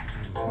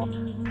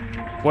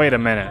 Wait a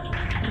minute.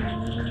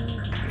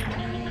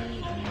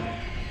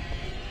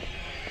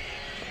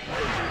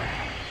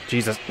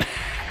 Jesus.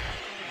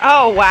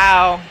 Oh,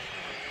 wow.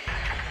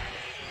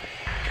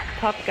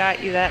 Pup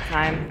got you that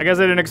time. I guess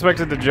I didn't expect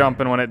it to jump,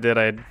 and when it did,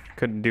 I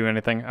couldn't do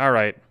anything.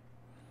 Alright.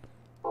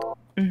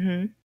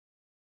 Mm-hmm.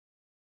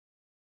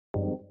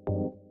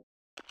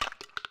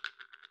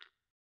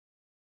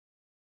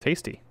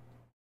 Tasty.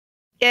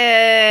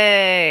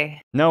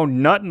 Yay! No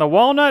nut in the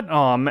walnut?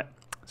 Oh, man.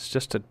 It's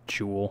just a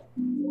jewel.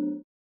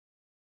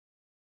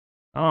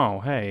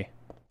 Oh, hey.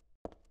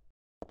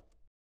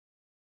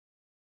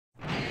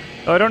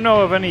 Oh, I don't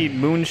know of any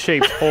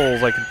moon-shaped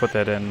holes I could put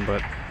that in,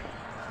 but...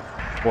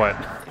 What?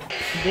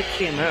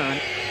 Dixie Moon.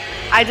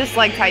 I just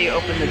liked how you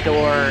opened the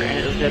door and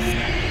it was just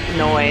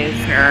noise.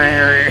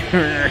 Yeah.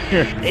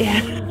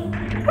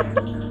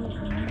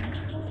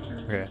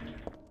 Okay.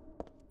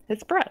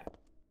 It's bread.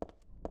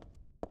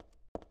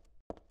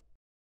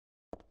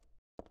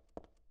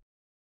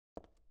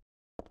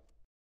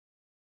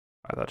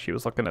 I thought she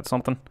was looking at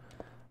something.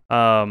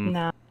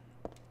 No.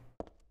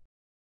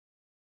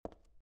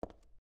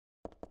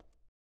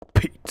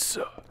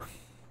 Pizza.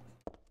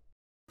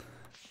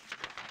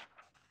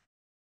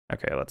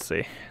 Okay, let's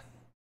see.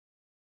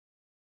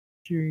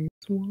 James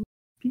wants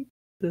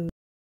pizza.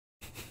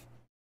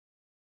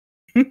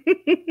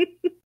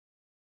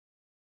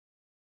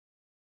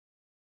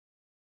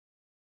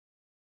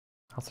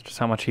 Also, just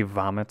how much he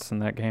vomits in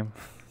that game.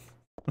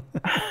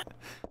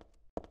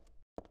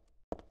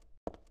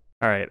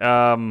 All right.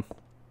 I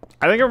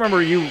think I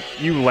remember you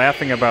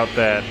laughing about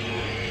that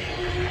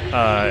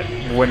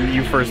when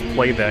you first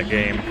played that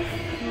game.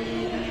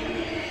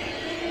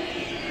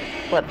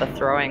 What, the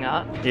throwing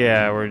up?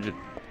 Yeah, we're just...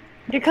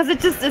 Because it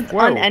just is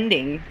Whoa.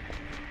 unending.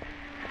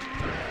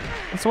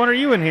 So what are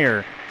you in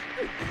here?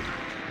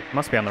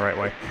 Must be on the right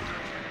way.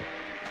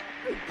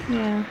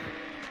 Yeah.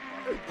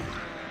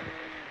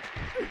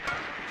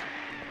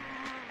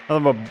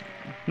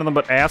 Nothing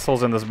but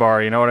assholes in this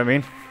bar, you know what I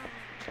mean?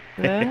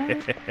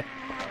 What?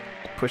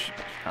 Push it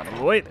out of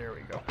the way. There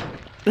we go.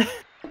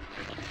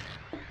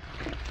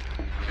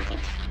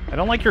 I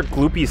don't like your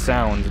gloopy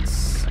sounds.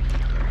 It's...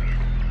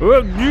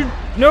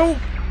 no!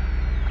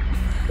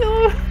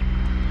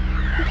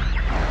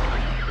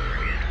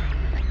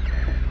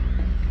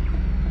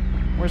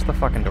 Where's the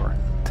fucking door?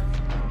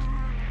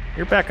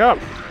 You're back up.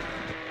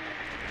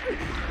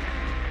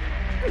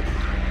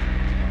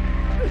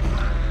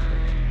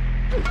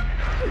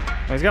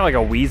 He's got like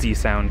a wheezy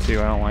sound too.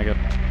 I don't like it.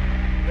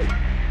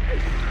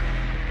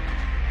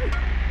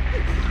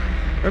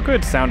 A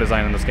good sound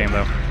design in this game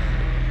though.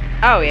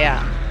 Oh,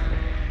 yeah.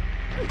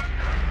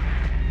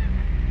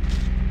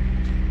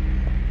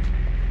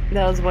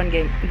 That was one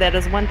game. That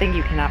is one thing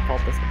you cannot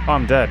fault this game. Oh,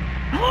 I'm dead.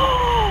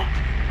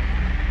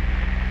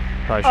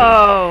 Probably should.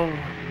 Oh.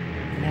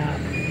 No.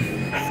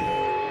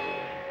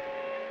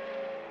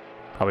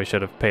 Probably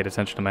should have paid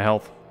attention to my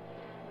health.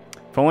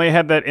 If only I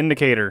had that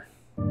indicator.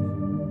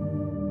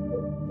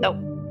 Nope.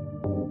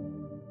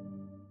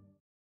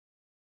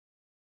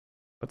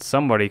 But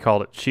somebody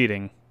called it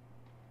cheating.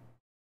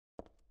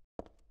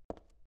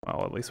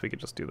 Well, at least we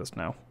could just do this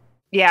now.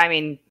 Yeah, I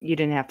mean, you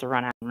didn't have to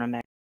run out and run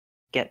back.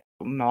 Get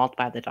mauled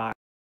by the dog.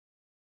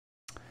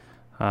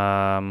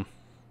 That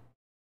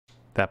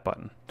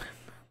button.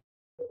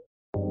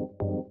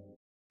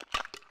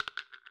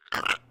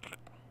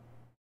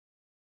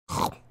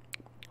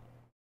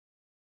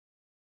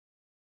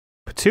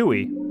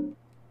 Patooey?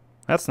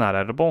 That's not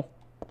edible.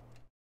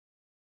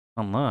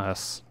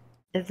 Unless...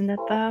 Isn't it,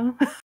 though?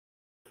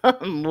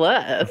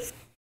 Unless.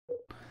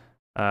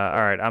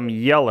 Alright, I'm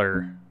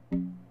Yeller.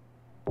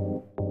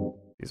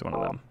 He's one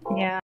of them.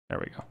 Yeah. There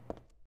we go.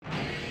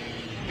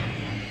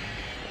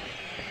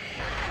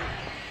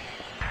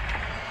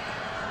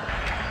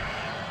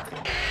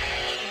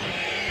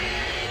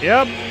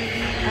 Yep.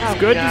 Oh, It's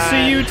good to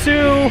see you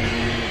too.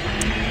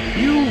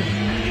 You.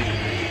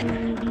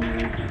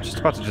 Just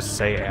about to just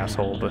say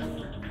asshole, but.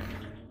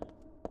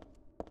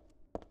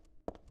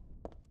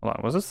 Hold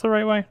on, was this the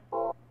right way?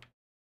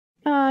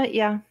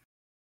 Yeah.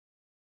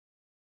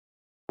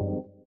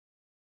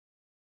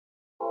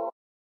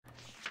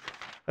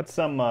 That's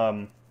some,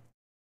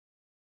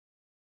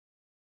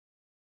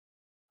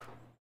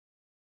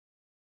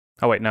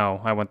 Oh wait, no,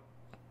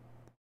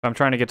 I'm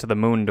trying to get to the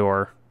moon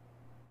door.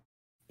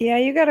 Yeah,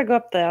 you gotta go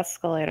up the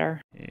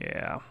escalator.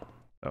 Yeah.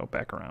 Oh,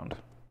 back around.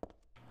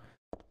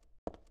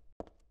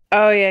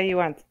 Oh, yeah, you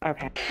went.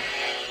 Okay.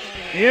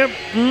 Yep.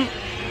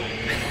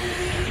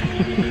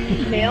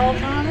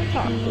 Nails on a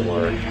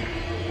chalkboard.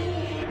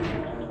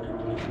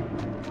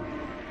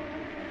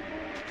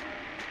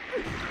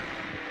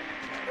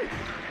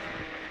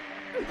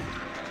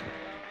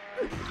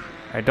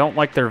 I don't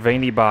like their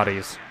veiny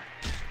bodies.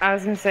 I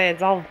was gonna say,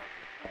 it's all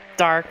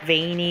dark,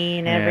 veiny,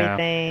 and Yeah.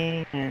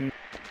 everything, and...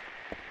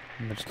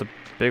 It's just a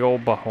big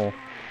old butthole.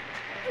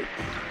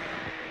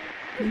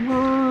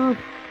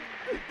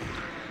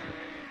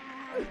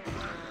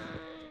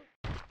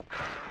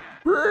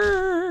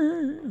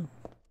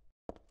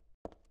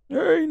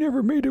 I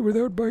never made it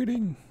without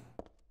biting.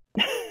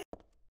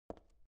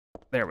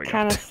 There we go.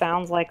 Kind of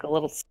sounds like a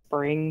little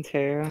spring,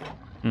 too.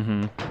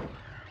 Mm-hmm.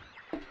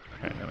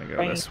 Alright, then we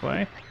go this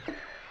way.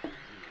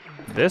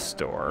 This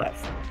door.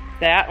 Yes.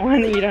 That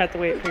one, you don't have to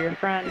wait for your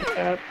friend to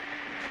show up.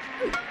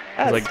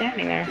 Oh, it's like-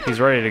 standing there. He's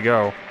ready to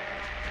go.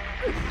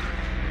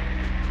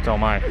 So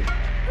am I.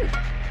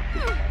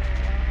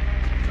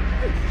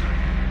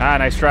 Ah,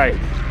 nice try.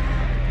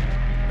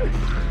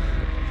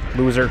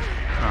 Loser.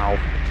 Ow.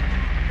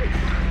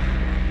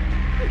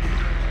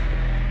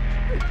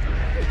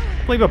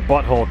 I believe a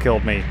butthole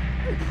killed me.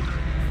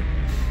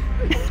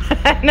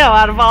 No,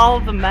 out of all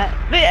of the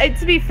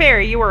to be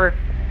fair, you were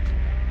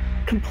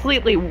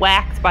completely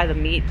whacked by the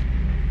meat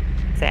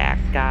sack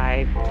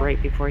guy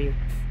right before you.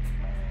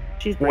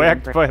 She's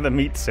Whacked by the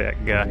meat sack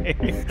guy.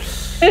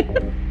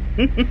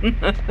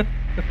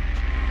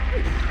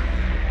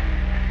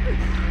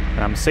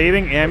 I'm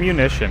saving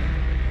ammunition.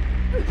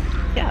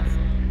 Yes.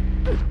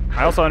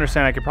 I also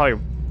understand I could probably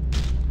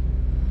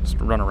just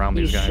run around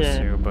these guys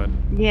should. too, but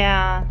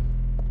Yeah.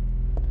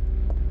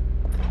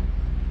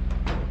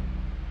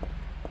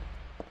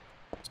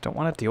 just don't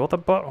want to deal with the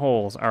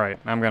buttholes. All right,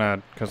 I'm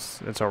gonna,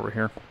 because it's over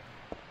here.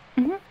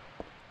 Mm-hmm.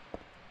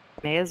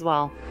 May as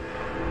well.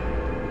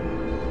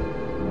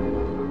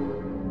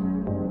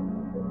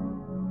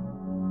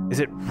 Is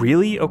it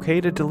really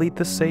okay to delete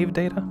the save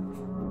data?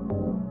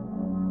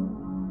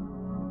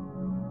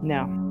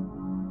 No.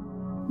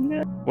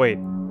 No. Wait.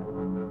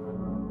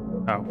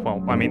 Oh,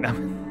 well, I mean, I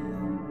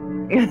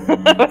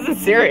wasn't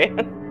serious.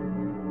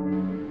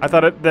 I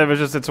thought that was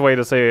just its way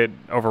to say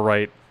it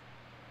overwrite.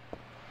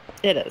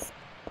 It is.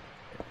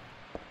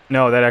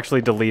 No, that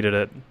actually deleted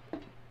it.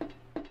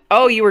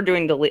 Oh, you were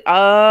doing delete.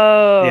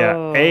 Oh.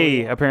 Yeah,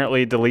 A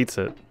apparently deletes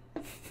it.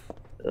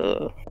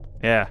 Ugh.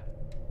 Yeah.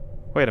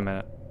 Wait a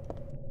minute.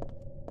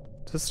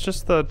 Is this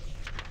just the...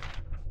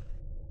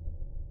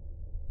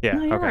 Yeah,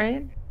 No, you're okay.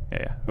 right.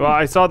 Yeah. Well,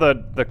 I saw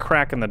the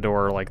crack in the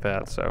door like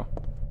that, so...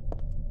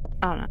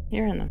 Oh no,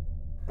 you're in them.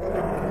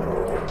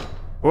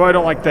 Oh, I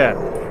don't like that.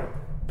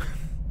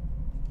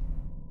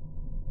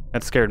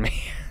 That scared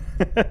me.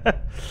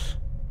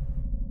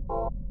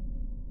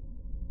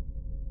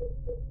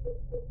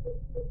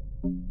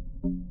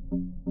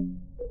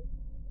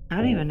 I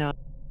don't even know.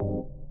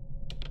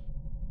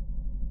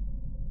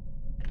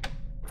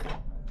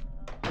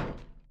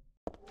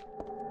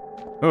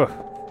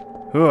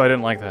 Oh, I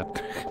didn't like that.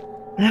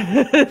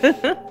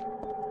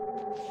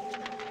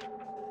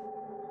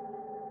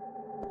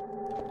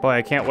 Boy,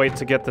 I can't wait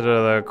to get to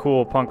the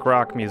cool punk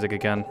rock music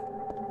again.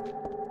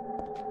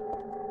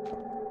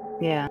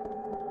 Yeah.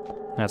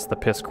 That's the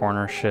piss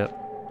corner shit.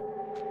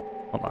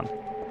 Hold on.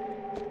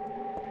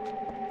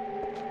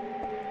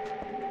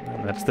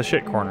 And that's the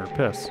shit corner,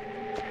 piss.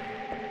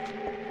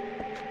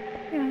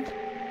 Yeah.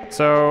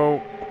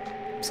 So,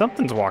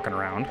 something's walking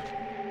around.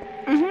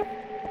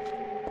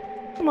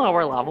 Mm-hmm.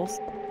 Lower levels.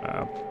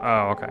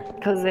 Oh, okay.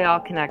 Because they all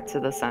connect to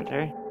the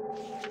center.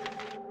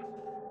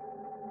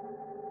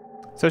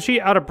 So is she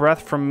out of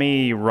breath from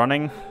me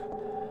running?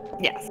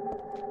 Yes.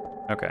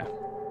 Okay.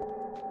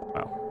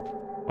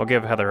 Well, we'll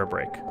give Heather a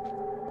break.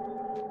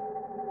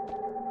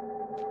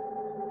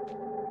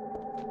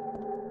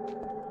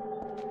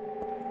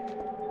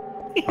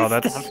 Oh,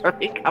 that's... Step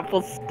every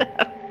couple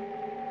steps.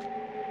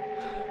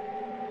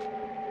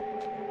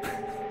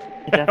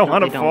 I don't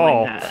want to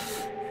fall. Like that.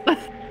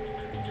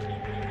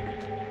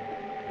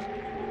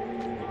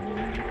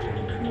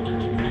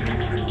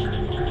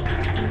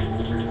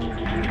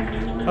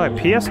 Oh,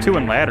 PS2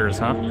 and ladders,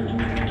 huh?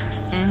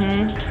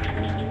 Mm-hmm.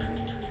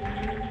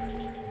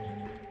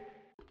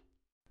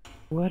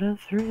 What a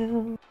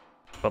thrill.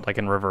 But like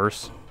in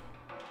reverse.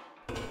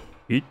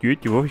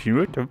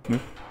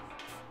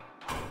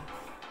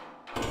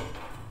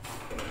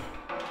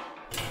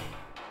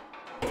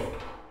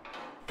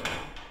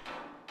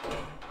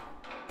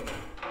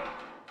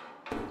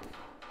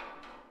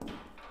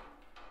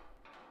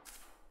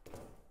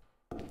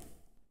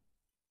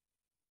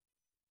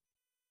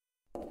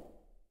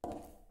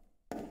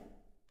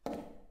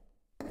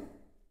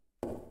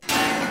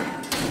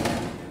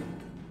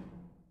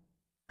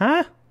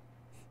 Huh?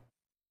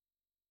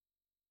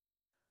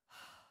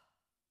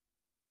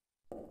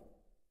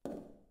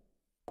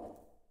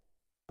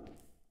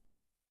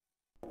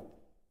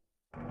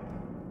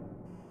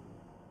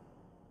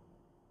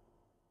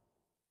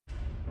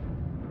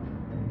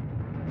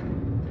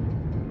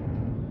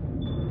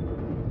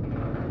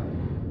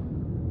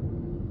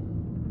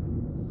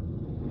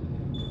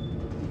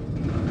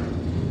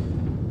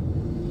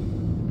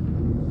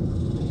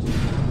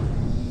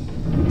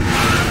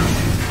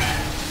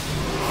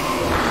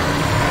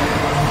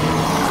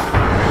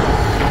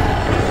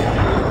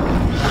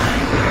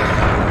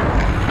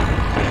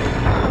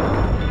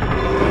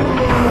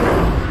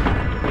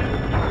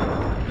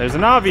 There's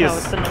an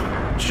obvious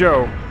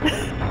joke,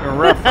 a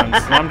reference,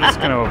 and I'm just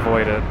gonna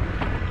avoid it.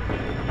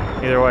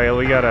 Either way,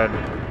 we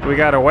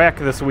gotta whack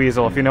this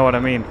weasel, if you know what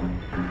I mean.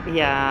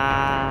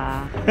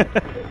 Yeah.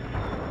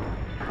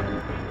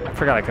 I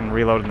forgot I can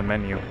reload in the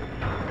menu.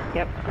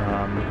 Yep.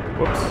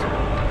 Whoops.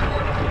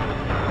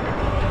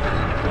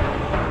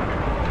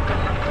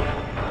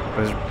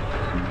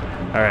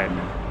 Alright.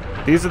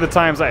 These are the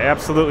times I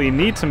absolutely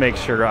need to make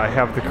sure I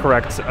have the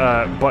correct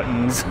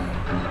buttons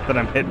that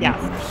I'm hitting.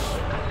 Yes.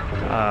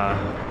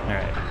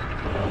 Alright.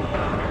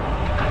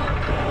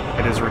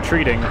 It is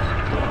retreating.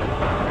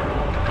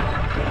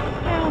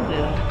 I'll do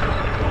that.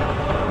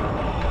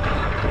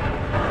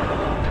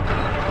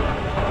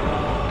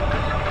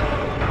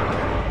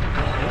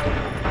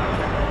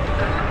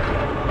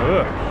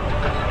 Ugh.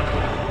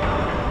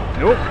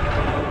 Nope.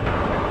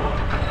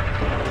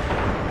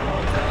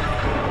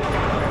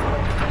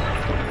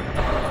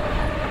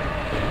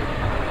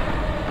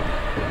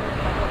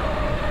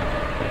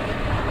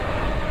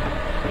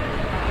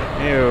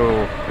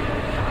 Ew.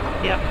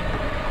 Yep.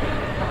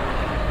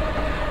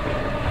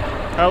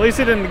 At least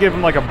they didn't give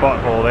him like a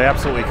butthole. They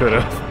absolutely could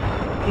have.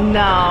 No.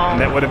 And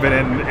that would have been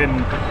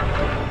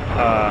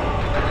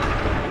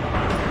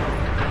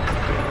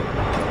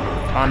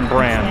on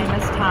brand. His name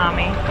is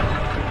Tommy.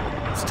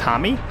 It's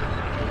Tommy?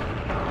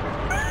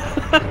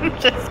 I'm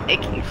just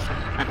making sure.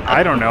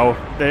 I don't know.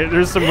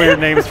 There's some weird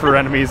names for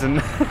enemies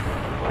in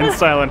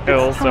Silent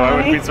Hill, so I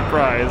wouldn't be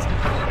surprised.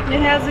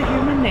 It has a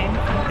human name.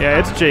 Yeah,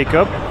 it's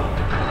Jacob.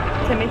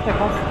 Timmy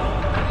Pickles.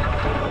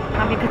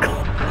 Tommy Pickles.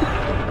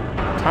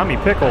 Tommy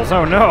Pickles,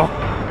 oh no.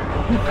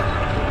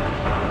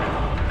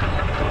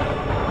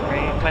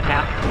 Right, what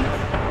happened?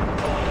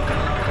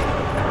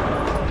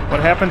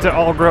 What happened to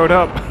all growed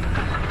up?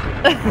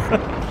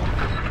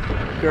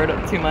 Growed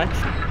up too much.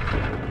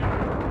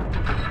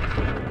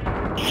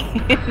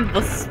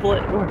 The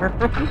split worm.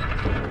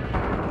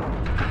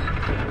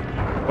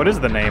 What is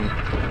the name?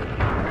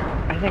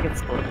 I think it's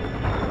split.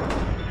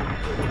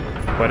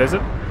 What is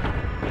it?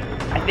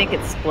 I think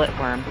it's split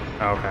worm.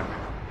 Oh, okay.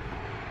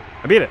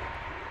 I beat it.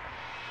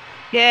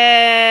 Yay!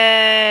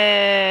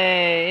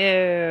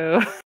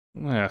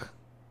 Ew. Ugh.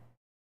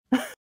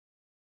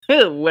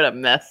 What a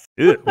mess.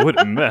 Ew, what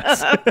a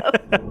mess.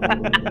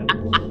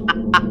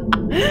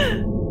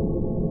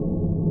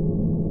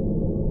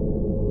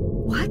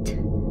 What?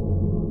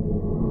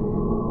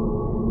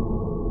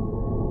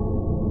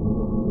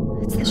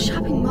 It's the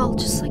shopping mall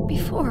just like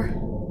before.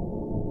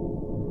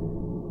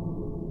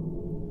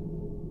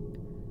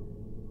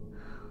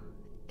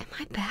 Am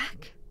I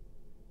back?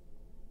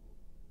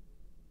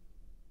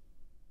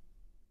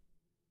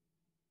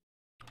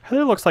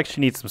 Heather looks like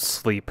she needs some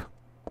sleep.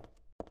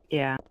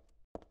 Yeah.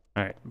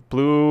 Alright.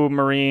 Blue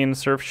Marine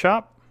Surf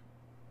Shop.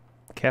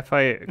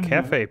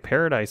 Cafe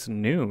Paradise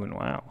Noon.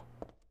 Wow.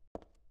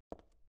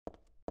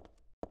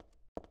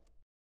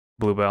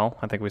 Bluebell.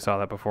 I think we saw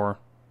that before.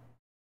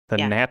 The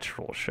Yeah.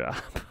 Natural Shop.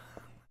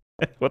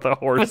 With a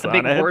horse With a on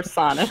big it. horse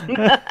on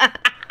it.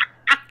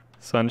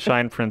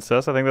 Sunshine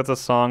Princess. I think that's a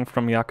song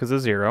from Yakuza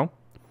 0.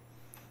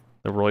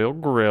 The Royal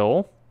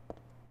Grill.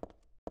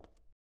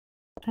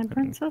 Time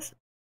Princess?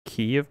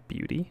 Key of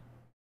Beauty.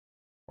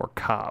 Or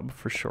Cobb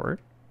for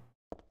short.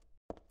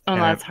 Oh,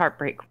 no, And that's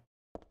Heartbreak.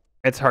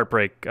 It's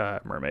Heartbreak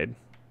Mermaid.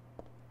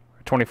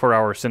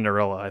 24-Hour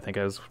Cinderella, I think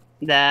is.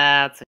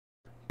 That's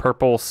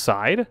Purple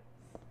Side? Is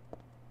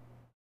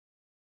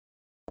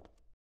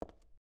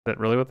that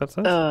really what that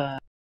says?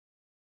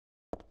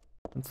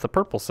 It's the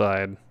purple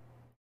side.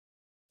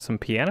 Some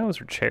pianos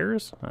or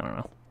chairs? I don't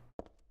know.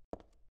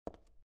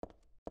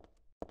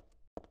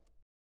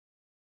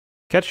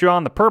 Catch you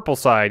on the purple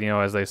side, you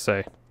know, as they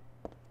say.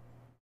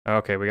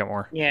 Okay, we got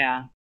more.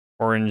 yeah.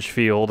 Orange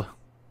Field.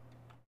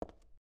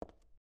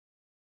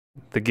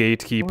 The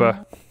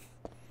Gatekeeper.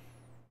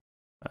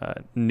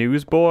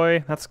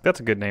 Newsboy. That's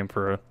a good name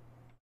for a...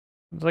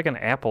 It's like an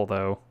apple,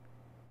 though.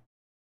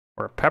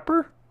 Or a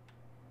pepper?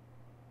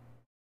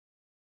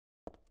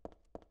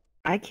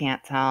 I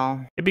can't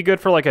tell. It'd be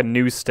good for like a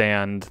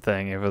newsstand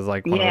thing if it was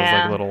like one of those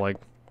Yeah. like little like...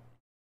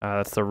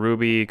 that's the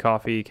Ruby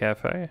Coffee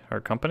Cafe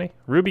or Company?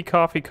 Ruby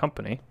Coffee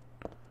Company.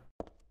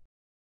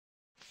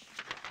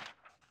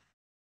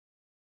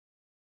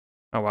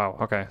 Oh wow,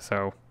 okay,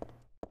 so...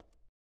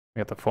 We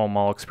got the full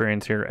mall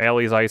experience here.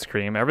 Allie's Ice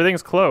Cream.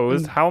 Everything's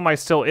closed. How am I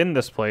still in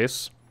this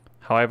place?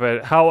 How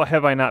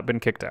have I not been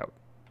kicked out?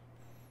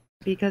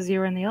 Because you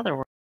were in the other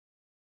world.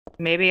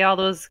 Maybe all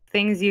those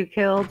things you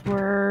killed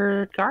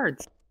were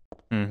guards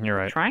You're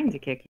right. trying to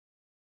kick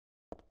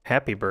you.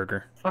 Happy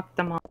Burger. Fuck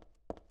them all.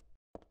 I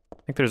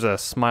think there's a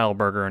Smile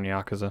Burger in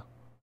Yakuza.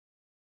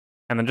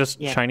 And then just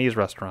Yeah. Chinese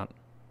restaurant.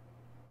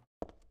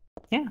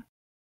 Yeah.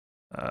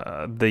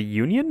 The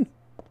Union?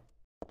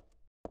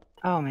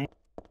 Oh, man.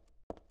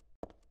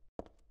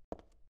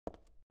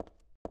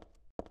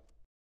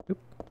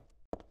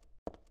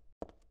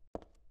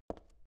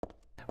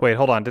 Wait,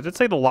 hold on. Did it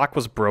say the lock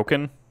was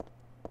broken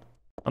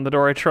on the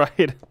door I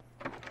tried?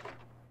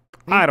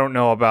 I don't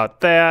know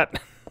about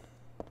that.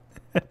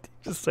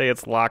 Just say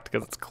it's locked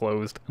because it's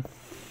closed.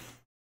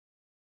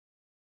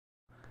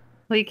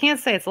 Well, you can't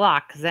say it's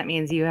locked because that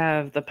means you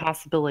have the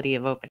possibility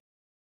of opening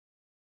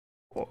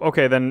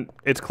Okay, then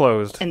it's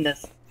closed. in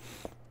this.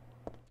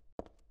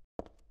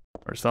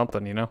 Or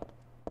something, you know?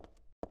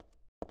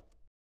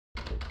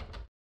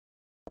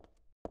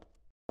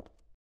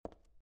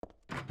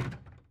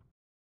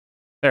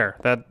 There,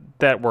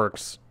 that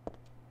works.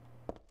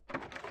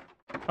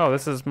 Oh,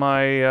 this is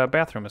my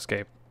bathroom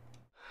escape.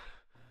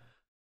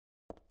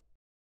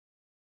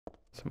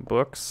 Some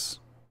books.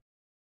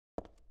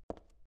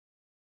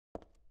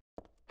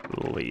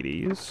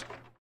 Ladies.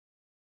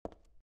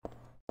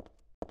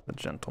 The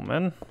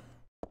gentleman.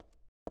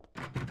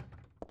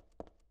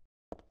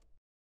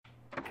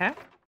 Okay.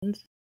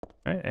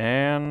 Right,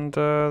 and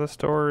the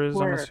store is,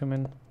 I'm Where?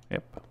 assuming,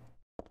 yep.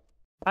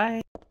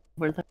 Bye.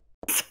 Where the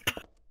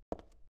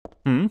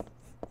Hmm?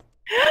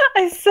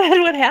 I said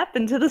what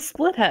happened to the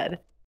split head.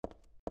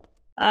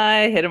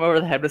 I hit him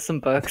over the head with some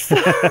books.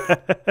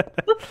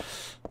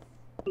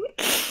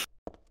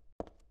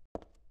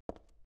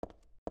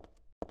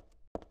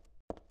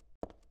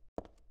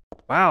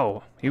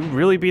 Wow, you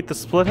really beat the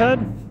split head?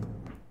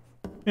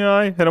 Yeah,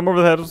 I hit him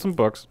over the head with some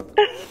books.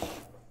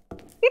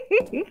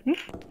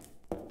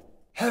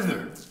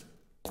 Heather,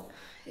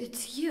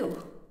 It's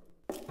you.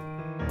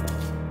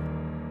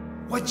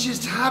 what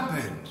just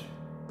happened?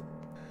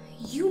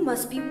 You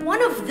must be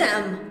one of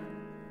them.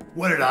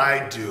 What did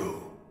I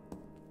do?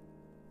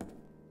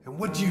 And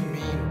what do you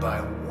mean by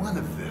one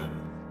of them?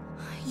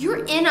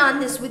 You're in on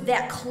this with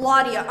that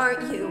Claudia,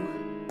 aren't you?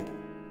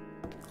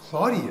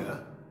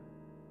 Claudia?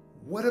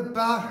 What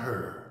about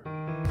her?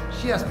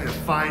 She asked me to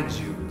find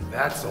you,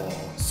 that's all.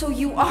 So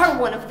you are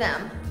one of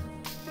them.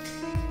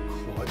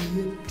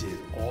 Claudia did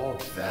all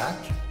that?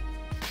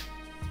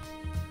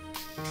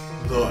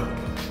 Look,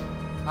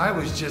 I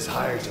was just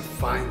hired to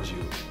find you.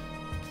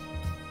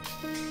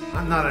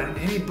 I'm not on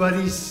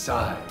anybody's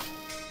side.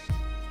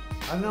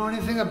 I don't know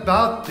anything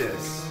about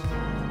this.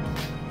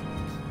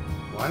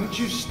 Why don't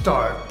you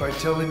start by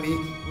telling me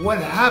what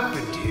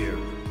happened here?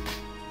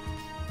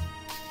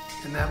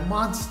 And that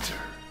monster,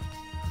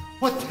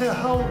 what the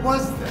hell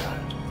was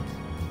that?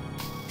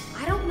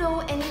 I don't know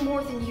any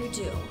more than you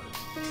do.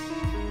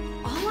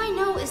 All I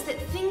know is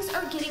that things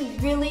are getting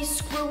really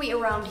screwy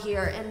around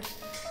here, and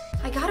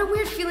I got a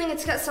weird feeling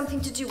it's got something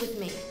to do with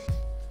me.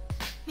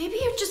 Maybe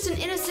you're just an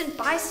innocent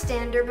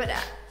bystander, but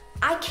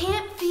I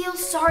can't feel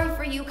sorry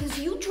for you because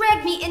you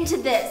dragged me into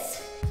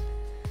this.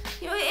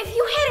 You know, if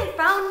you hadn't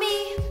found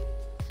me...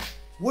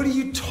 What are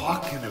you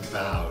talking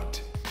about?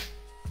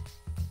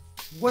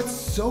 What's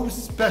so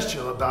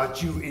special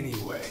about you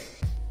anyway?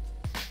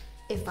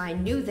 If I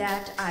knew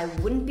that, I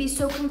wouldn't be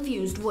so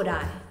confused, would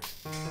I?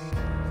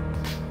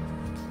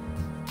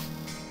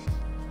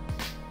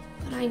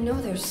 But I know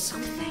there's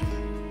something.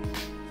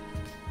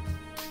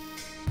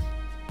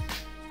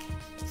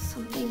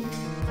 Something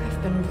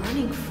I've been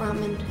running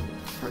from and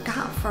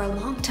forgot for a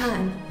long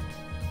time.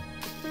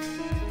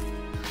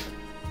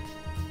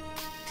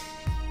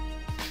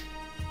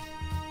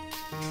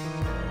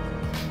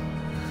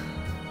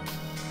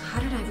 How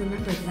did I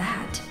remember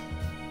that?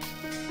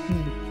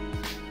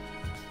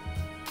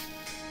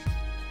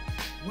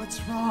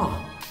 What's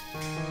wrong?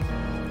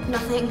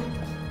 Nothing.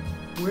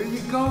 Where are you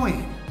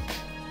going?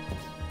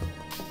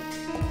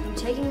 I'm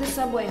taking the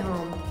subway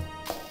home.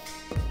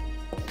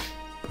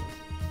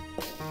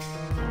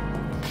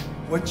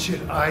 What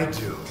should I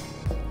do?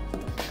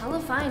 Hell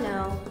if I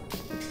know.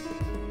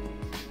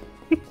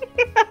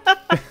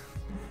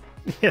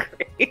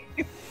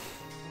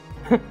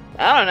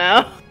 I don't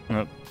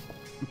know.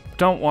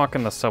 Don't walk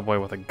in the subway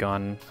with a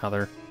gun,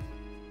 Heather.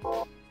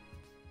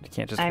 You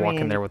can't just walk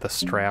in there with a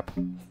strap.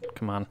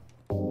 Come on.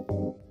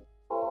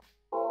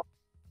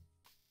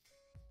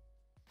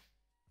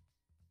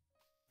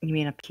 You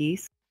mean a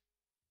piece?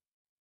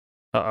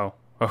 Uh-oh.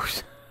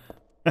 Oh.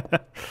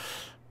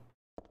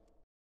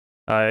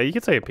 You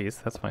could say a piece.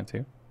 That's fine,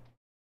 too.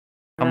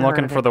 I'm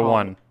looking for the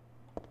one.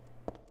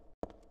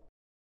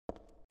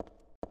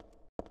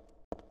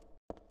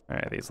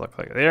 Alright, these look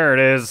like... There it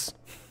is!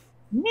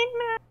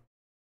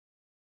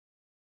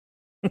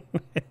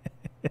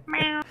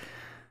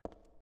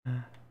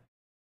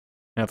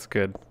 That's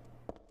good.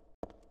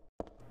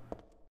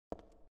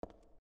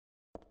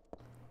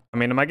 I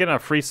mean, am I getting a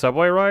free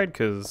subway ride?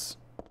 Because...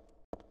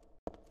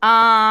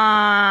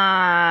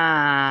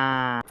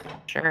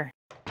 Sure.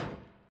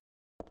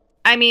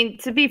 I mean,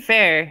 to be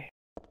fair,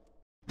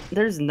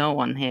 there's no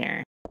one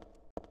here.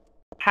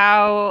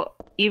 How,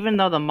 even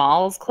though the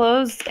mall's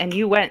closed and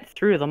you went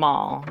through the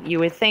mall, you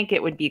would think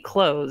it would be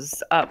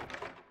closed up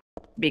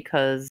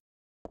because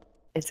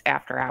it's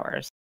after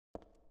hours.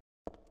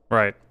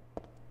 Right.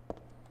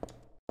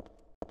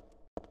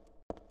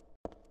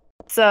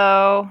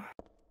 So,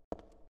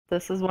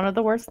 this is one of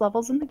the worst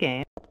levels in the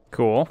game.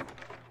 Cool.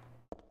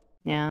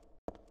 Yeah.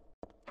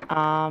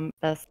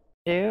 Best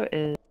to do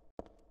is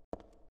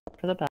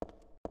for the best.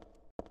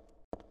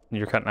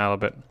 You're cutting out a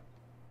bit.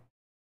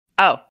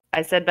 Oh,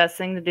 I said best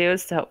thing to do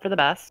is to hope for the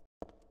best.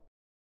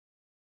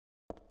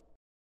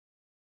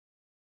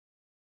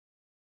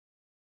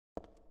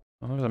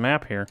 Oh, there's a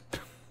map here.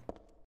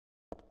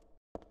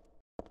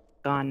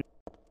 Gone.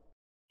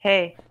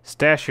 Hey,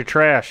 Stash your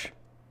trash.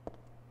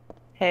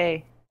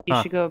 hey, you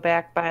Huh. should go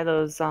back by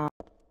those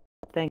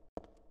things.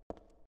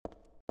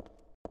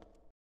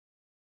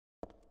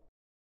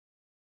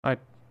 I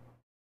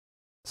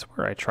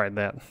swear I tried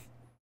that.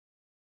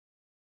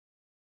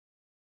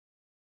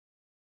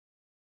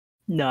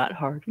 Not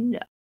hard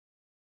enough.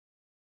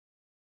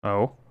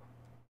 Oh.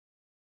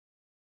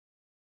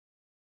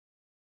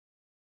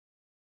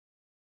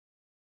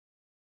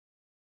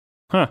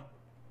 Huh.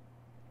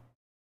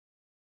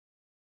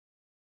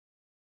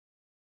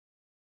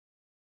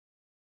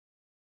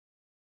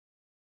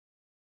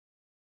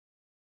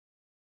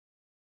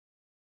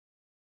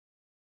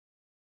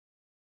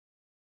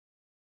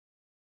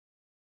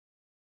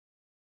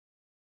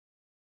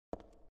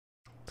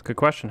 It's a good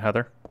question,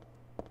 Heather.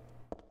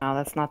 No,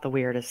 that's not the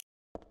weirdest.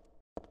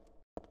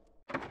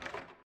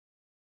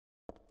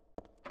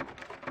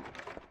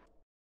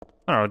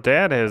 I don't know.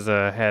 Dad has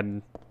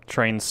had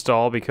trains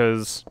stall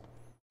because.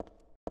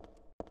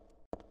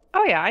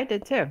 Oh yeah, I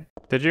did too.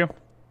 Did you?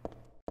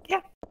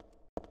 Yeah.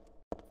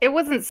 It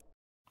wasn't.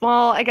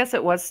 Well, I guess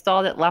it was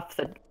stalled. It left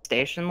the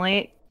station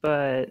late,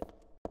 but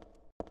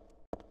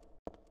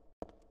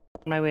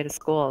on my way to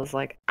school, I was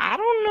like, I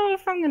don't know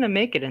if I'm gonna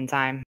make it in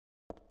time.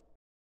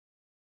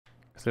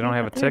 Because they don't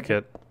have a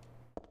ticket.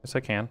 Yes, I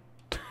can.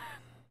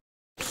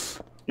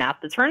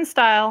 Not the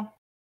turnstile.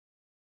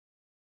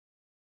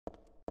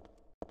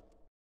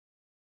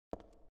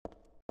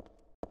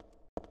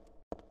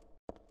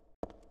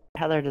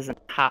 Heather doesn't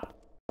hop.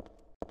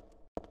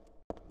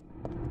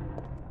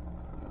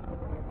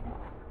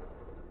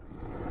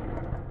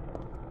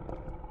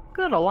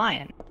 Good, a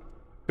lion.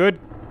 Good.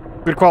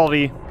 Good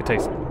quality. Good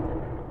taste.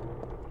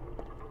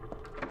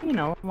 You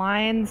know,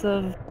 lions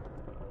of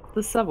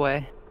the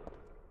subway.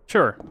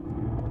 Sure.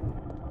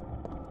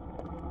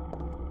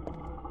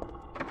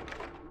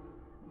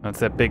 That's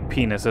that big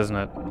penis, isn't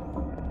it?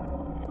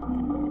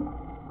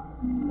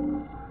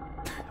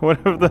 What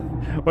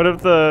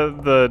if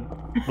the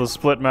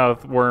split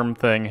mouth worm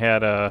thing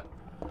had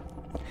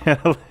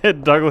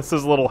had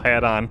Douglas's little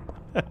hat on?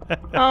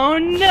 Oh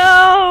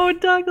no,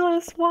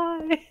 Douglas,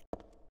 why?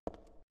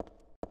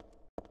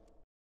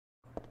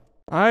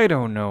 I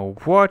don't know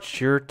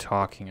what you're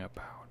talking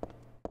about.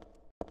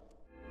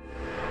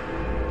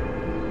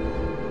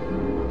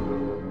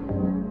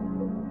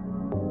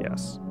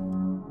 Yes.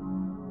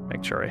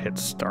 Make sure I hit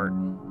start.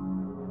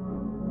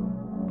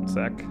 One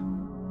sec.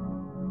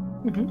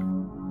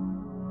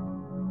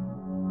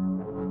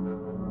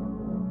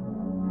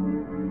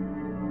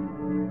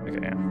 Okay,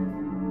 yeah.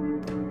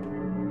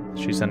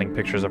 She's sending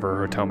pictures of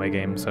her Otome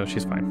game, so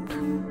she's fine.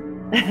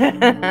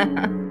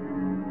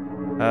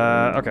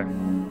 Okay.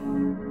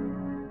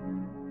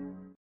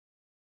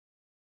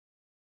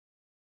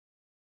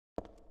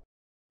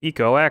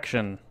 Eco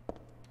action.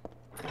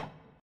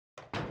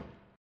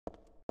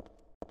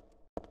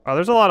 Oh,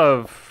 there's a lot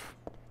of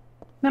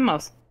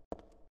Memos.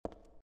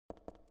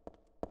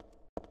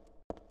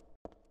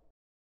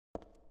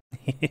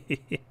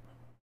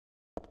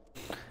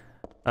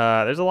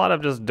 there's a lot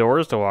of just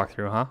doors to walk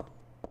through, huh?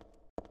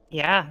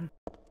 Yeah.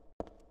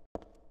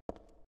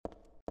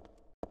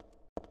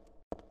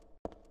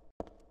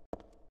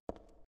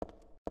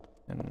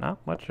 And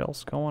not much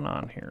else going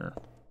on here.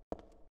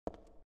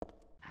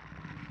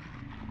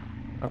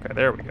 Okay,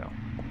 there we go.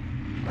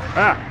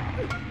 Ah!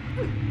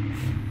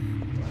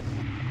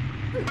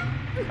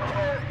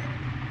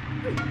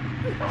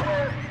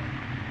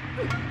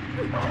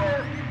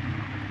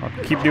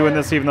 I'll keep doing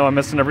this even though I'm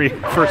missing every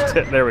first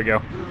hit. There we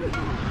go.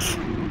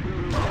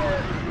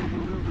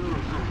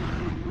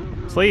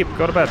 Sleep.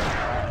 Go to bed.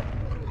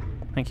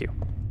 Thank you.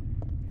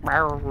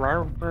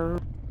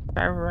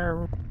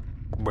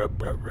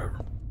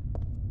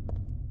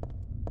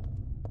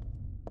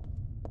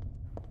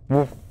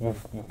 Woof,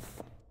 woof,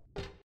 woof.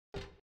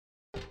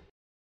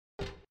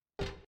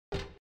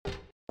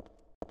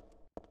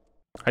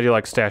 I do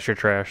like stash your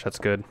trash. That's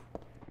good.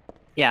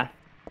 Yeah.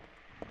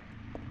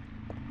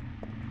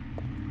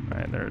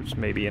 Alright, there's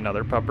maybe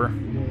another pupper.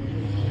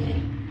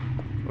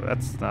 Oh,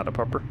 that's not a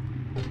pupper.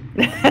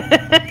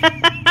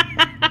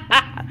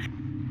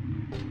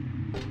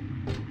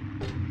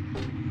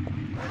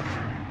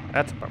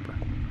 That's a pupper.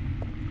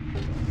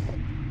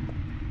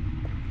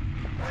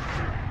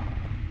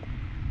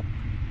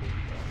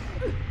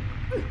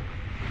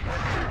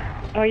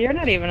 Oh, you're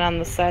not even on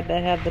the side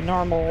that had the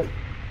normal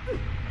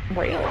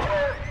rail.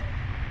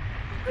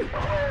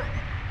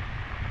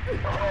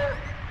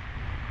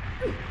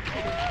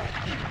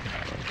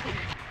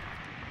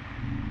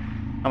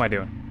 How am I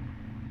doing?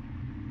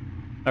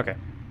 Okay.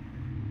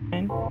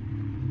 Fine.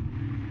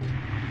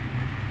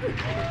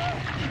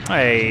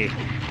 Hey.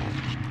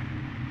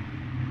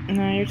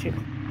 No, you're too.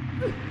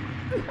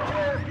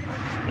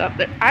 Up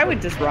there. I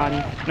would just run.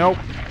 Nope.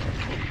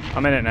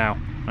 I'm in it now.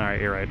 Alright,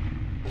 you're right.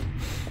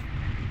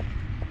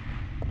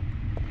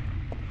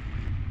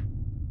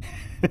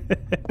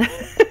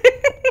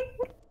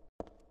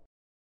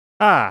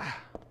 Ah.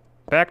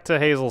 Back to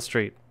Hazel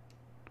Street.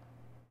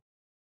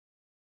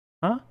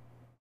 Huh?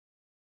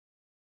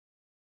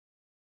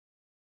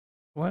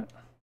 What?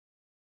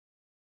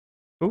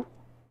 Ooh.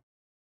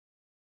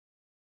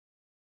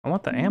 I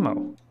want the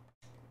ammo.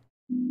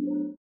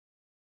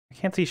 I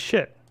can't see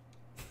shit.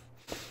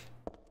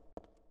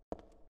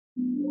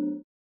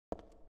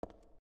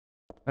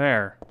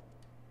 There.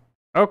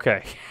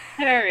 Okay.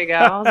 There we go.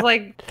 I was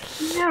like,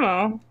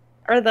 ammo.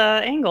 Or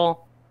the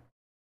angle.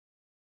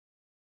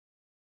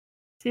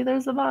 See,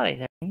 there's the body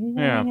there. He's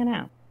Yeah. hanging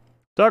out.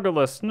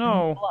 Douglas,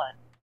 no. Blood.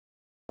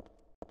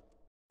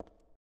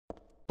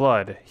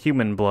 Blood.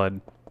 Human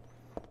blood.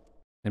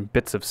 And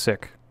bits of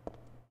sick.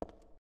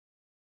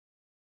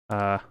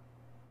 Alright,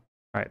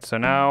 so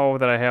now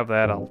that I have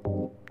that,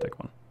 I'll take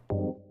one.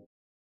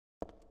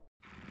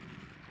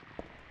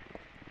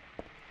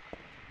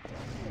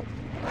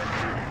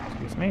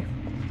 Excuse me.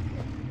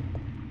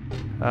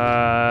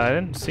 I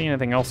didn't see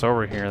anything else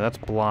over here. That's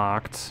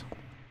blocked.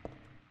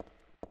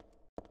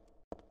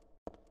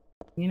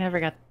 You never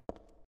got.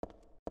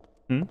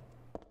 Hmm?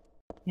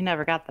 You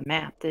never got the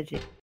map, did you?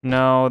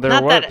 No, there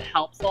Not was. that it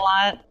helps a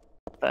lot,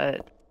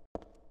 but.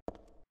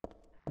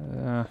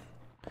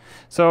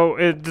 So,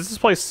 does this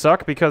place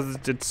suck because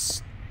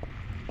it's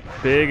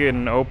big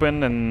and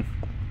open and...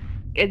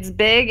 It's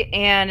big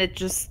and it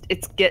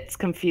gets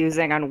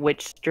confusing on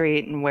which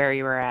street and where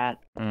you were at.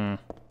 I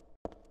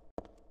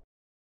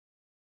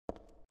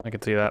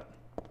could see that.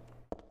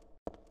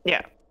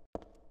 Yeah.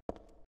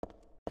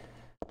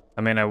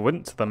 I mean, I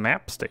went to the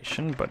map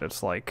station, but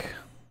it's like...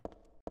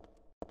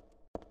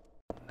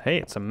 Hey,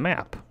 it's a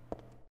map.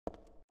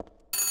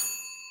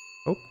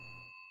 Oh.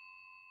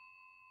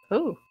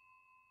 Ooh.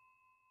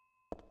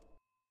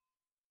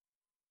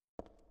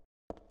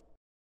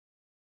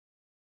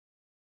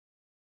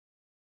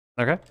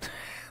 Okay.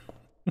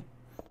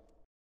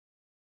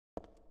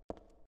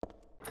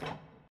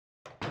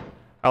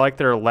 I like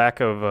their lack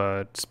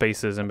of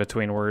spaces in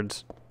between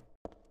words.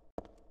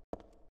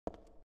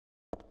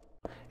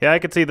 Yeah, I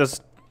could see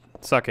this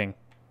sucking.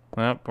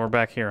 Well, we're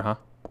back here, huh?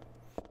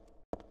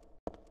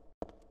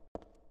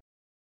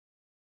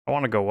 I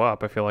want to go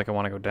up. I feel like I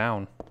want to go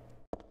down.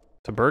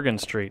 To Bergen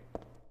Street.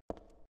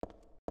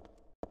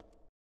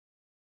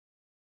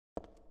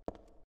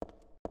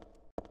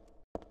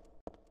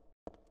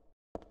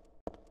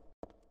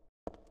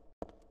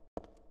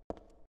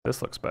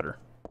 This looks better.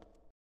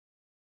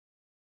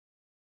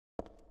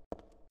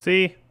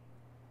 See?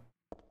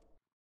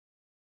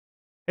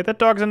 Hey, that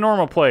dog's a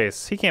normal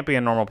place. He can't be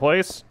a normal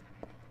place.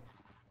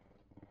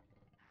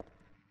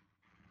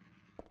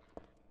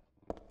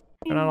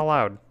 You're not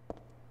allowed.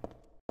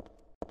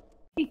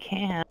 He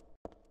can.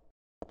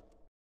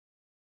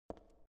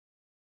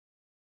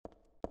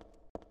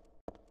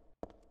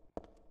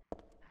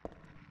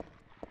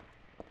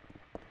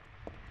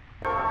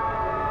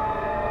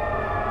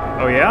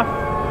 Oh,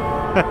 yeah?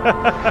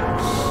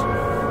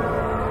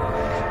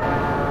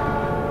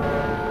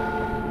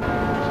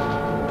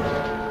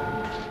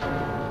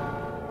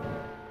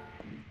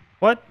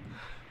 What?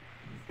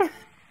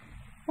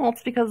 Well,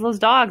 it's because those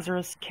dogs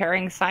are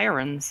carrying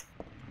sirens.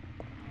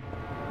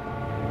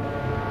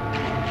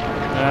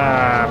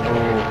 Ah, boo.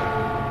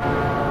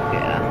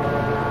 Yeah.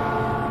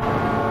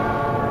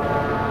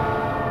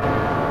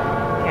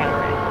 Can't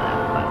write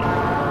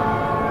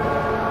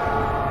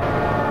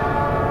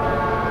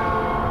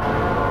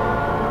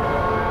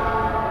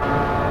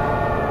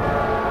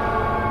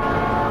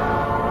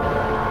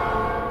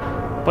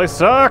that, Place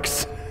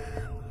sucks.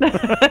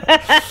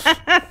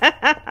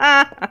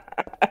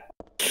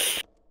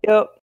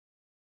 Yep.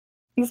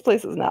 This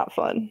place is not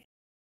fun.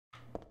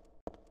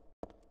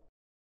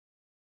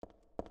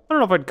 I don't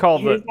know if I'd call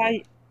Here's the...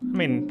 my- I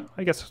mean,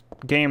 I guess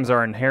games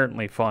are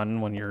inherently fun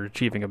when you're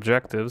achieving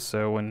objectives,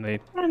 so when I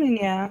mean,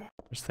 yeah.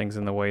 there's things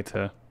in the way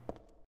to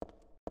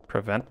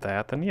prevent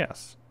that, then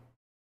yes.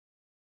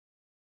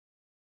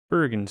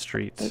 Bergen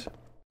Street.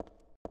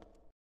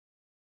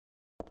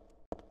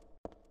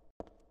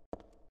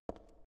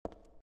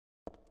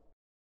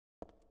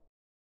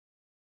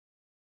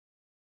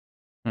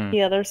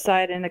 The other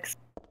side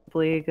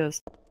inexplicably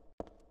goes.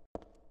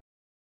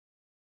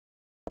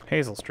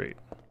 Hazel Street.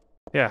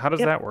 Yeah, how does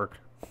Yep. that work?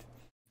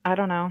 I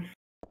don't know.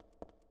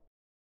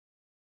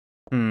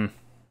 Hmm.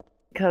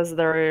 Because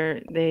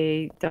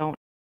they don't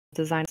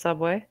design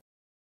subway.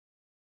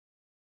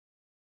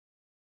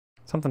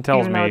 Something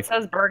tells Even though me it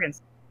says Bergen.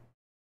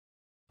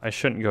 I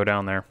shouldn't go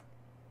down there.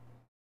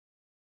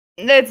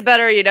 It's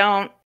better you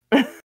don't.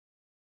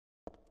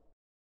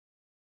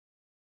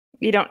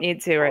 You don't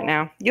need to right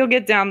now. You'll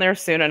get down there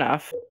soon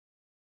enough.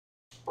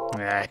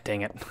 Ah,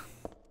 dang it.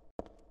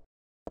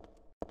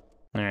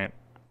 Alright.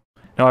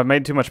 No, I've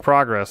made too much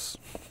progress.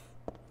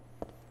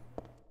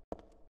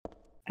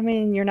 I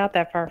mean, you're not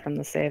that far from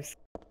the saves.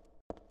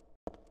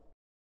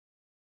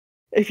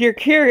 If your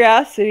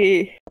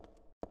curiosity,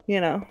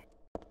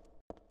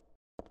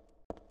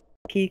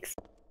 peaks.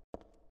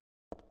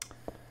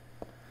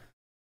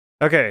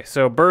 Okay,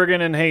 so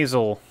Bergen and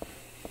Hazel.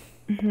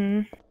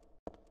 Mm-hmm.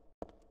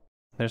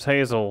 There's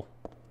Hazel.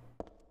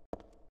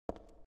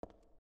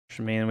 Which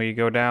means we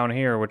go down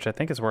here, which I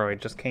think is where I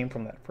just came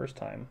from that first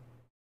time.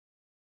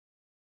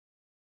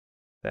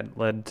 That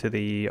led to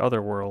the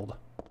other world.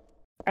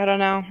 I don't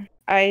know.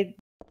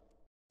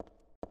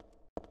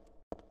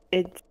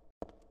 It's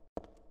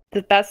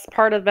the best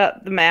part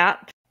about the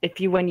map,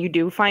 when you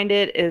do find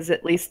it, is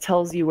at least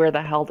tells you where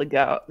the hell to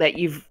go.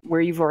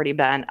 Where you've already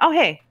been. Oh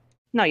hey.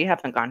 No, you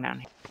haven't gone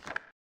down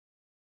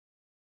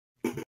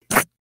here.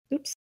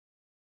 Oops.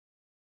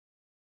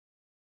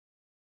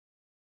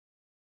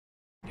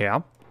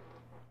 Yeah.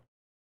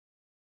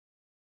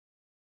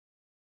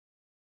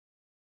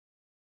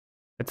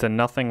 It's a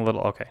nothing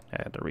little... Okay,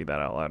 I had to read that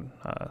out loud.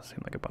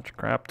 Seemed like a bunch of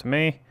crap to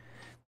me.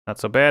 Not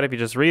so bad if you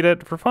just read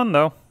it for fun,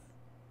 though.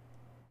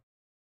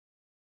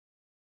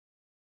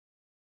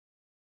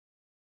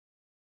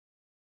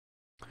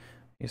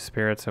 These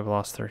spirits have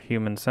lost their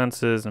human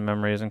senses and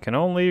memories and can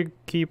only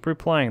keep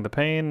replaying the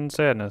pain and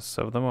sadness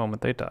of the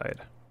moment they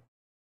died.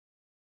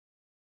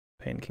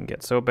 Pain can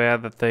get so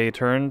bad that they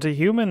turn to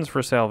humans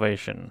for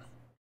salvation.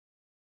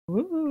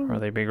 Ooh. Or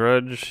they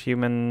begrudge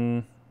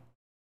humans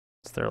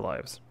their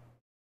lives.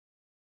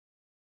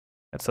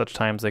 At such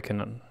times they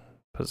can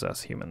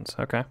possess humans.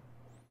 Okay.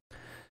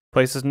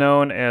 Places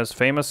known as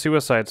famous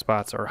suicide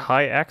spots or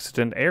high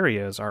accident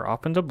areas are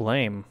often to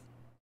blame.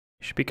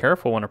 You should be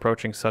careful when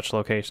approaching such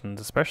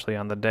locations, especially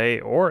on the day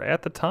or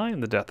at the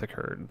time the death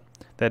occurred.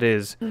 That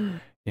is,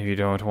 if you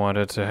don't want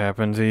it to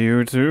happen to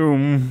you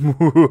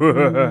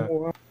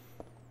too.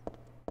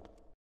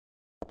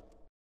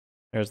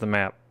 There's the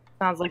map.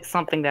 Sounds like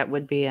something that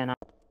would be in a...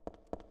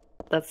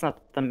 That's not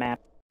the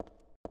map.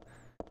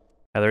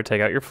 Heather,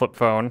 take out your flip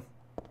phone.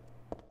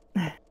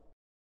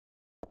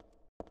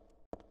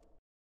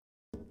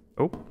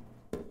 Oh.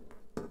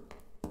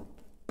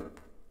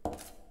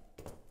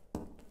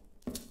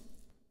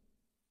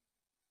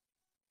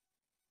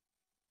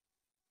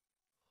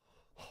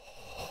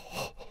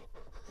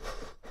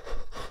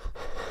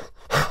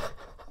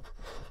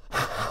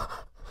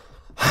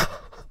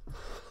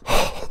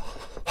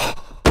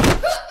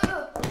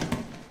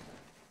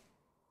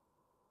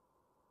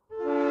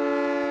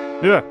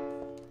 Yeah.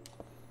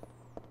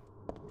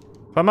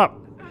 Come up.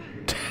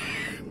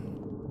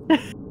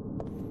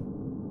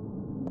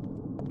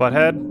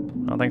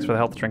 Butthead. Oh, thanks for the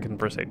health drink and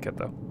first aid kit,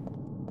 though.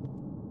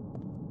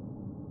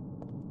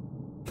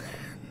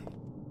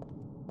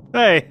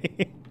 Hey.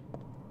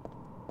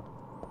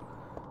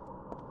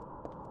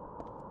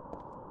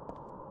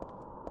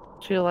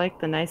 Do you like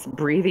the nice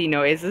breathy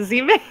noises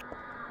he makes?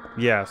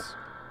 Yes.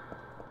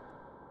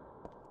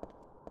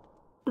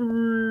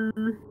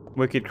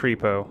 Wicked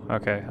creepo.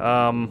 Okay.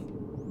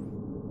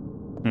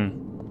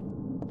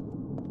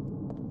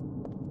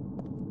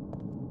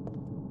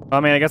 I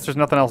mean, I guess there's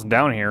nothing else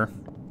down here.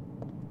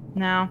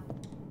 No.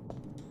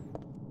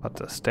 About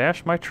to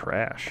stash my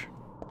trash.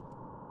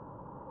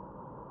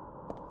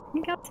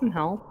 You got some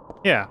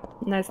help. Yeah.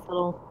 A nice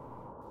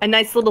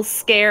little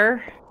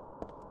scare.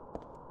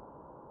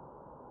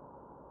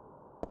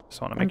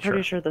 Just want to I'm make sure.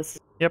 pretty sure this.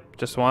 Yep,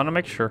 just want to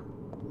make sure.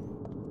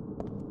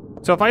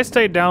 So if I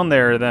stayed down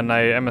there, then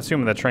I am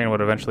assuming the train would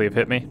eventually have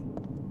hit me?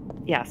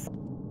 Yes.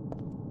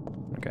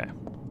 Okay.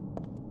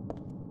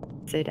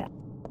 Say that.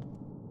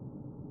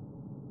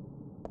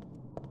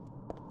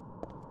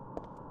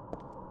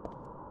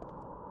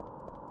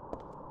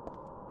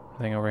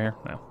 Anything over here?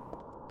 No.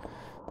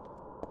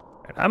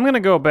 Right, I'm gonna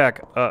go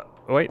back.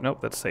 Wait, nope,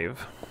 that's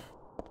save.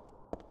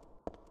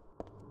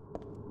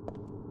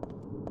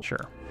 Sure.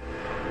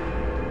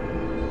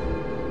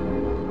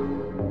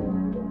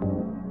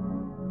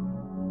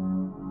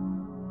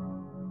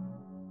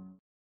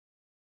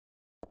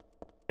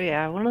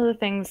 Yeah, one of the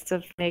things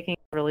of making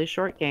a really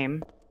short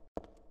game,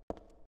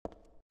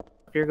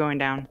 if you're going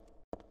down.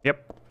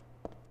 Yep.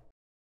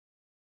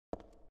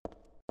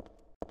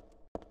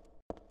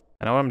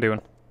 I know what I'm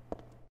doing.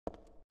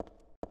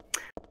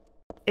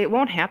 It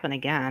won't happen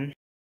again.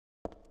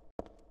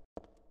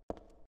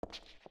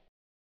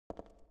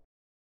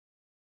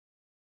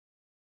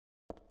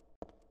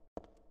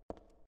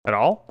 At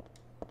all?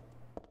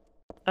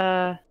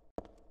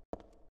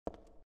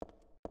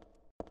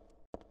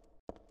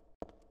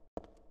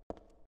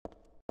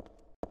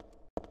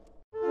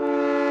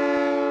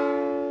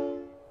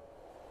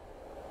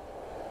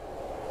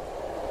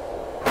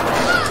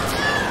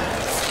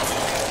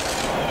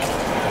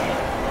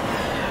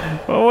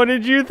 Well, what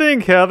did you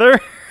think, Heather?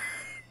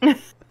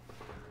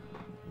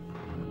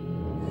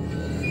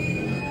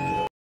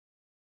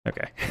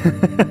 Okay.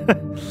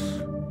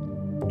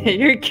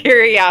 Your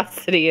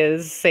curiosity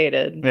is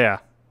sated. Yeah.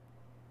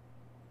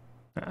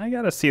 I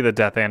gotta see the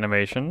death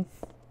animation.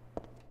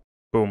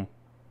 Boom.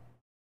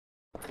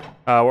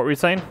 What were you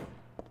saying?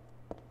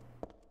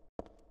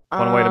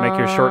 One way to make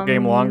your short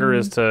game longer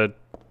is to...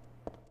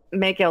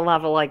 make it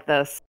level like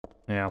this.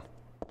 Yeah.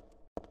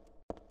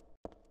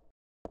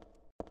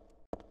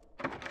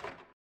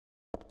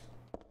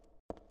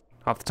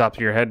 Off the top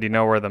of your head, do you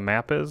know where the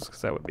map is?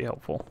 Because that would be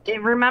helpful. I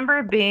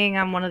remember being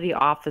on one of the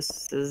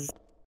offices,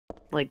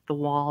 like the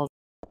walls.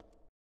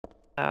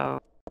 So.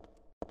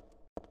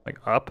 Like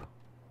up?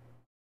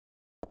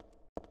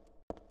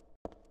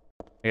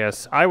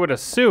 Yes, I would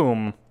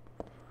assume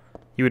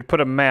you would put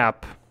a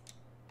map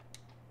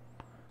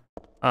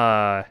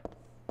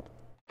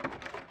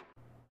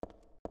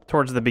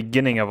towards the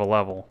beginning of a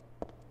level.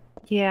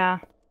 Yeah.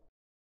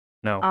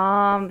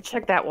 No.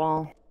 Check that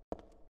wall.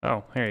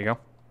 Oh, here you go.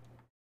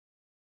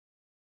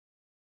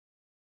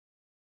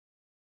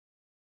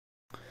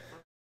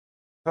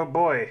 Oh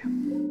boy.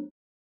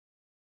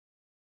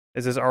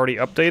 Is this already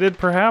updated,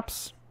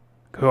 perhaps?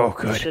 Oh,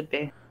 good. It should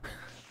be.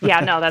 Yeah,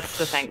 no, that's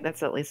the thing.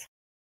 That's at least.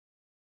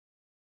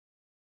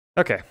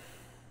 Okay.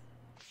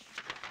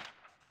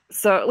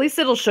 So at least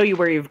it'll show you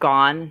where you've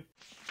gone.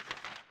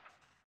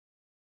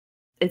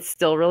 It's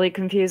still really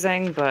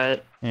confusing,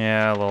 but...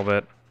 Yeah, a little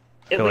bit.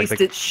 At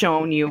least it's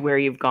shown you where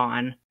you've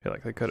gone. I feel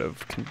like they could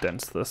have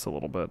condensed this a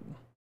little bit.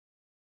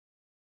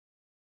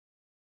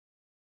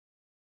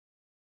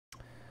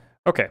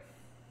 Okay.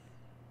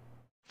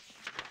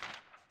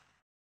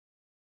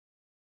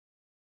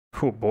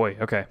 Oh boy.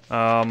 Okay. If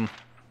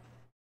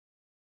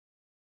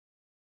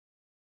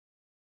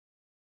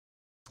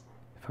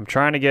I'm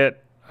trying to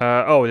get,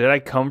 oh, did I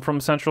come from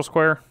Central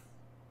Square?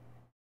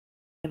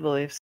 I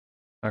believe so.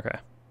 Okay.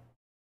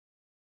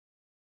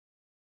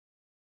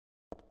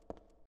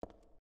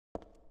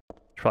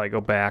 Should probably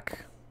go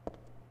back.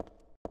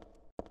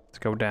 Let's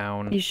go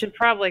down. You should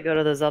probably go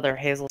to those other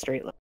Hazel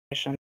Street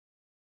locations.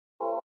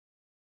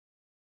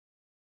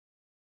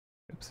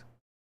 Oops.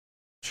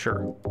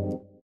 Sure.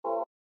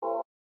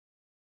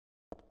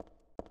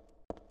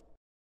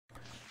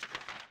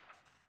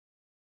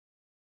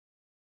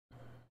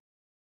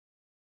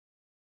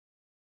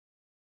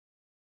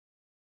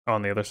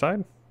 On the other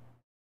side?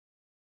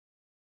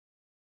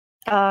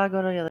 Go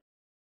to the other.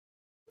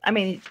 I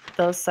mean,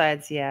 those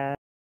sides, yeah,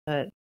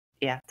 but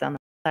yeah, down the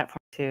platform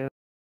too.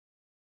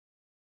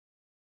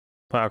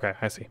 Okay,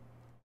 I see.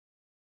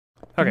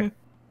 Okay,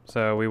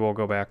 so we will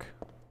go back.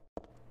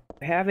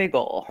 We have a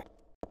goal.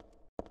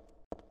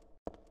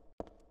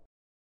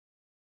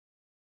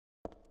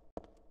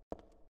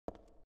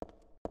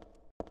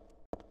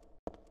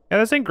 Yeah,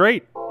 this ain't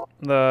great.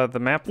 The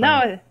map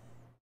thing.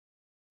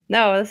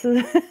 No, this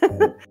is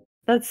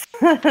that's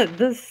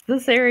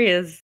this area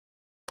is.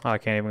 Oh, I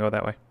can't even go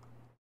that way.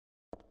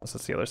 This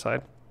is the other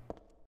side.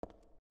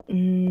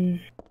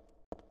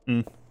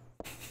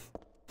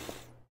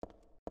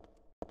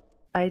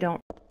 I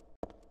don't.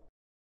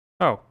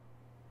 Oh.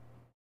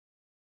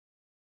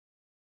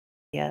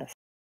 Yes.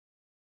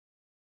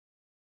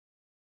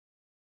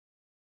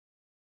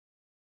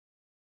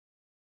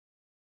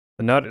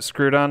 The nut is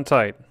screwed on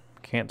tight.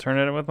 Can't turn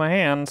it with my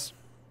hands.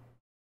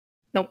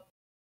 Nope.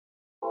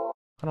 I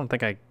don't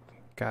think I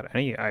got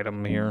any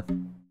item here.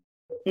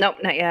 Nope,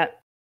 not yet.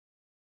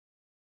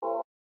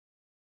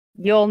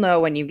 You'll know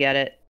when you get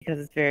it because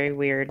it's very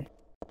weird.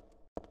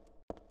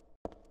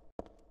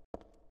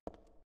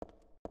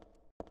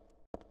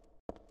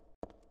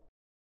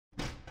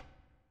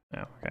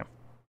 Oh, okay.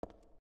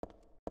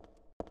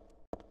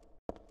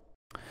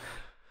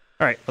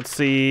 All right, let's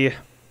see.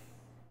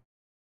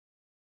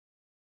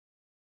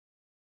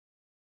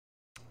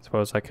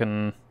 Suppose I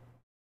can.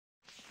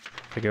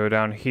 If I go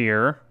down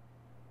here,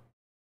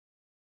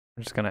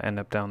 I'm just gonna end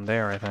up down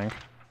there, I think.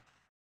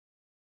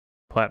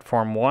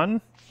 Platform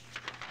 1.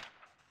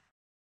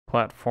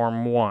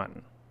 Platform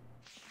 1.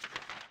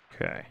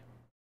 Okay.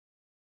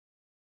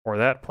 Or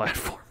that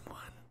platform 1.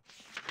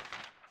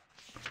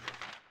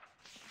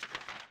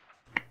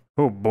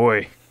 Oh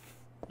boy.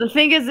 The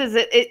thing is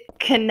it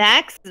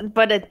connects,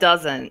 but it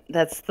doesn't.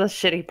 That's the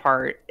shitty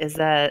part. Is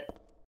that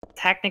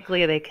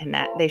technically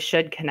they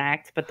should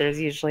connect, but there's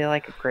usually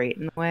like a grate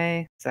in the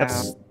way. So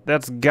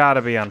That's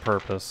gotta be on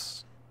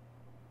purpose.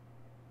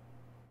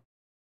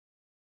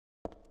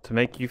 To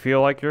make you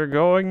feel like you're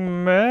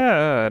going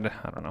mad.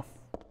 I don't know.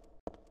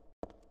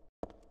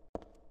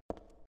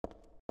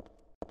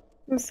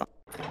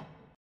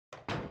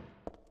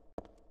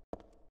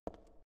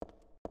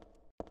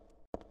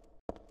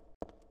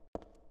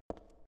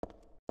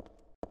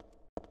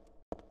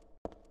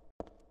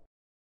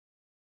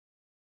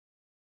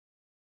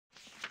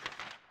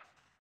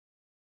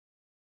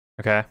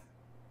 Okay.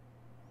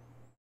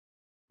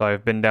 So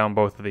I've been down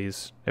both of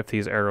these, if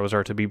these arrows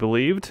are to be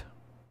believed.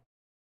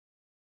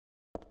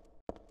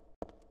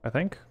 I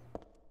think.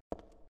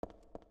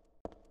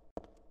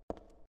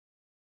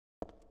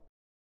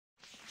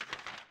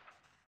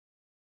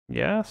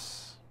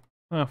 Yes?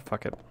 Oh,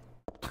 fuck it.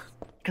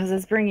 because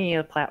it's bringing you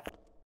a platform.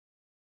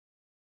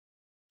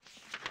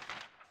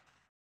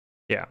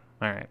 Yeah,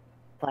 alright.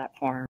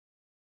 Platform.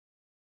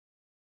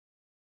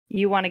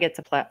 You want to get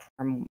to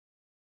platform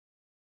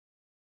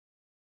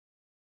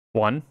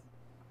 1.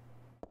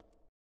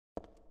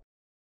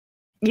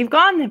 You've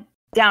gone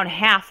down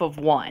half of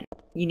one.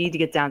 You need to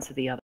get down to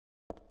the other.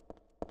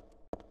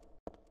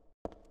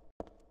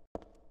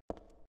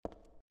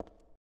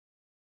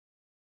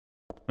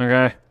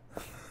 Okay.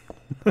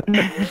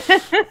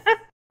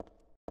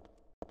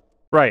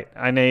 Right.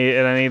 I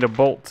need a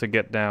bolt to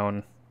get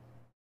down.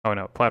 Oh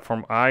no,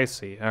 platform. I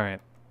see. All right.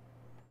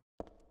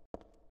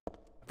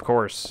 Of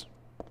course.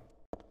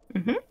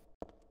 Mhm.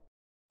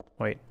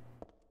 Wait.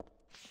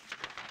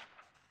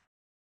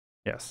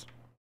 Yes.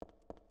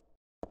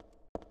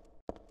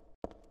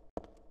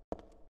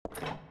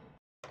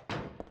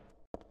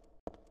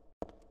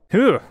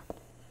 Whew.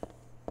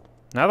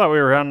 I thought we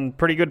were on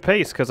pretty good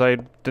pace because I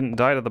didn't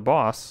die to the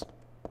boss.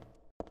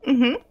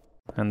 Mhm.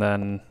 And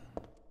then,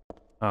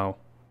 oh.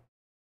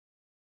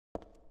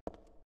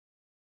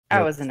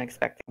 I wasn't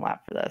expecting a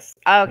lot for this.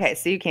 Okay,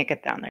 so you can't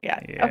get down there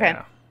yet. Yeah. Okay.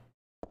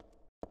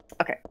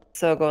 Okay,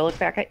 so go look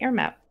back at your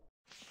map.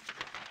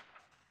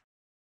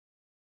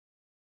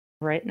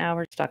 Right now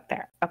we're stuck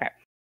there. Okay.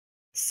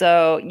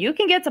 So you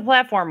can get to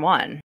platform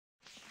 1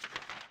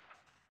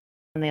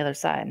 on the other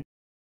side.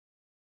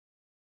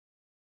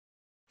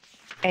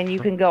 And you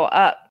can go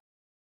up,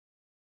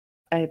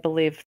 I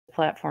believe,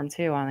 platform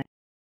 2 on it.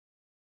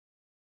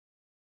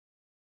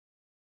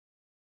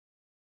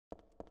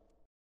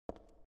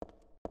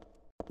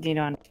 Do you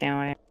don't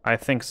understand what I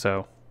think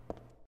so.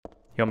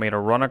 You want me to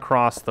run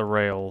across the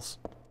rails?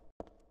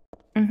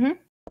 Mm-hmm.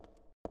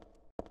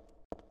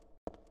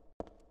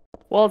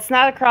 Well, it's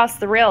not across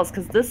the rails,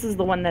 because this is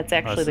the one that's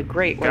actually the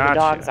grate where the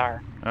dogs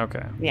are.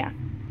 Okay. Yeah.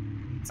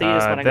 So you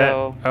just want to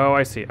go... Oh,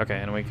 I see. Okay,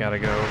 and we gotta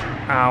go...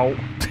 Ow.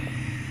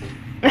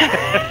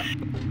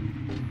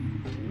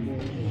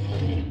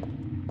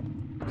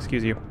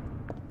 Excuse you.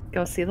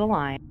 Go see the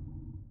lion.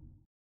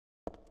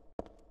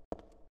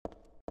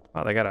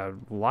 Wow, they got a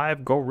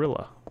live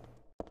gorilla.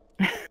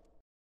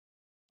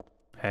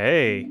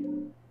 Hey.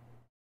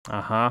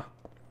 Uh-huh.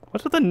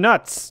 What's with the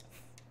nuts?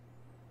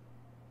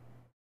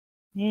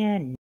 Yeah,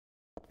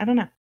 I don't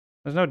know.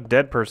 There's no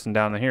dead person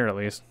down here, at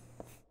least.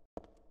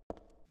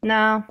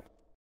 No.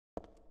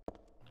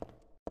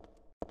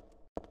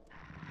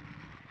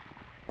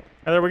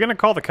 Are we gonna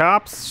call the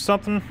cops?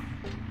 Something?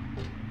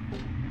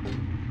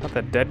 About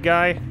that dead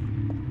guy?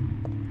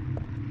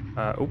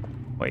 Oh,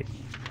 wait.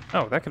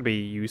 Oh, that could be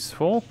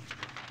useful.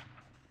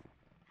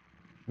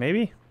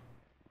 Maybe?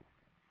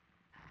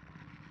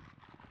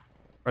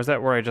 Or is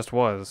that where I just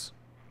was?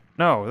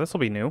 No, this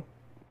will be new.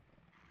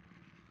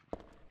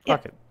 Yeah.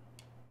 Fuck it.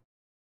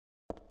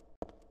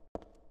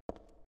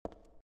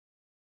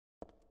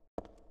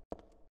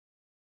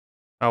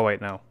 Oh,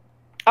 wait, no.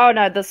 Oh,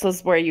 no, this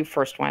was where you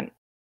first went.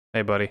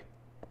 Hey, buddy.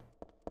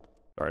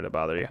 Sorry to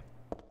bother you.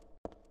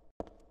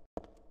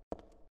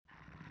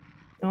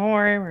 Don't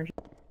worry, we're...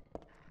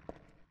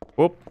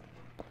 Whoop.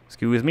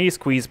 Excuse me,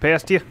 squeeze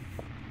past you.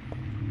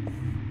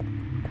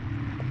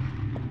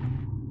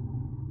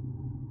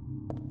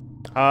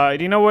 Do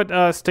you know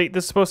what state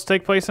this is supposed to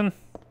take place in?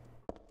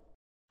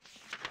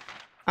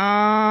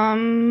 Or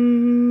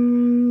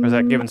is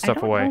that giving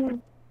stuff away?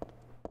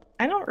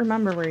 I don't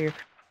remember where you're...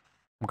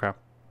 Okay.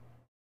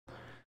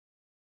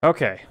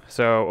 Okay,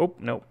 so, oh,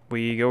 nope,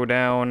 we go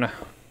down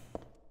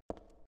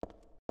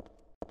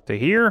to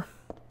here,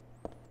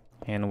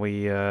 and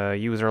we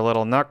use our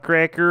little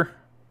nutcracker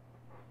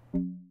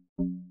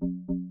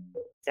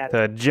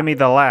to Jimmy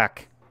the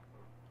Lack.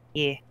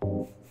 Yeah.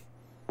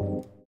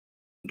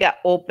 You got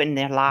open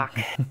their lock.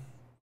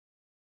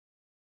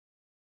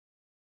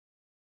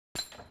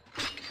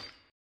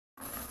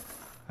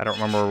 I don't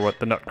remember what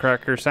the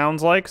nutcracker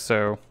sounds like,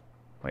 so,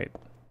 wait.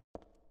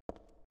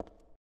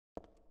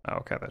 Oh,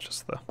 okay, that's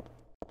just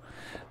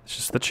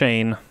the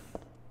chain.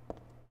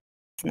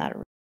 It's not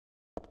a...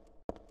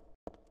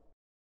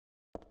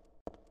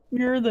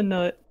 You're the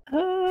nut.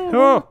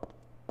 Oh!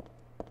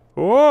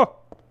 Oh!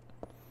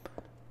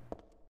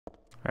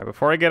 Alright,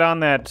 before I get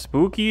on that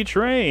spooky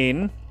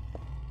train...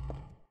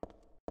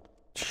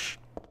 Shh.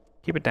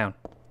 Keep it down.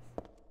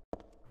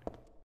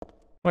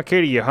 What,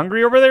 Katie, you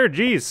hungry over there?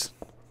 Jeez.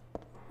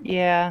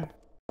 Yeah.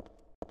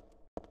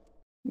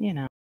 You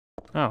know.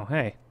 Oh,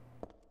 hey.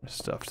 There's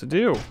stuff to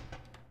do.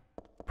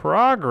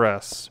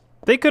 Progress.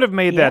 They could have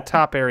made that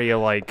top area,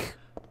 like,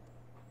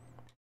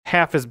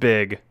 half as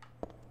big.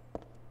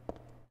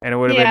 And it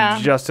would have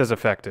been just as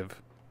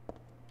effective.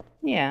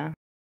 Yeah.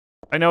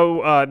 I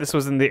know this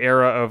was in the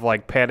era of,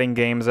 like, padding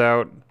games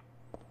out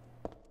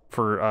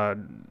for,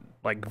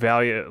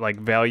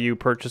 value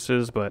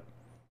purchases, but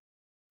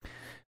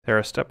there are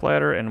a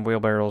stepladder and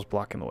wheelbarrows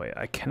blocking the way.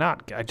 I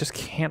just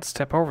can't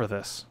step over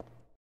this.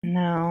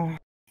 No.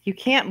 You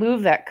can't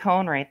move that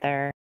cone right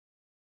there.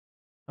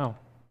 Oh.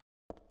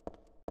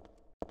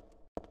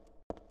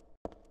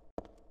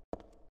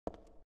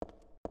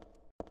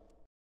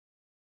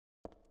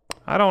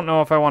 I don't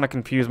know if I want to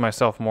confuse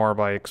myself more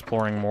by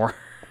exploring more.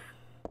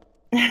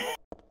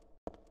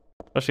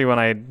 Especially when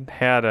I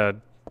had a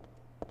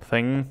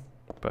thing,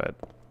 but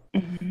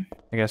I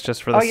guess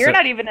just for the... Oh, you're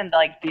not even in,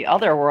 like, the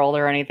other world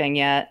or anything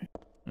yet.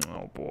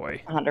 Oh,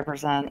 boy.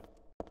 100%.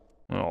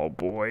 Oh,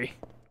 boy.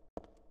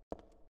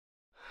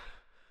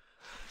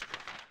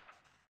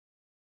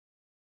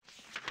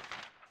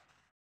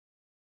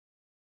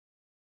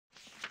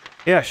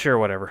 Yeah, sure,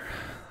 whatever.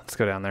 Let's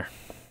go down there.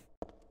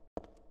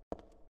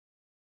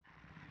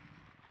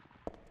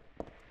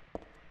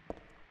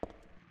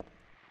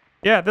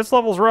 Yeah, this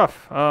level's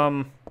rough. It's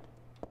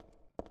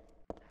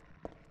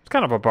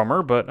kind of a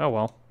bummer, but oh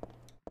well.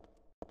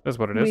 That's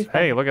what it is.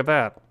 Hey, look at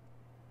that.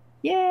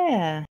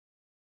 Yeah.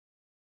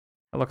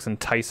 That looks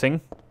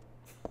enticing.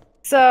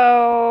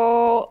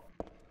 So...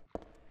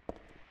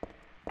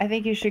 I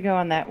think you should go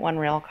on that one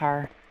rail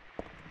car.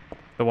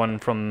 The one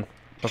from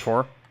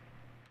before?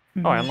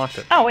 Oh, I unlocked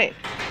it. Oh, wait.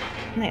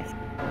 Nice.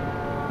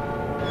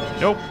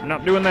 Nope,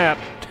 not doing that.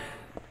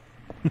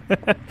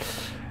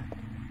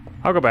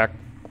 I'll go back.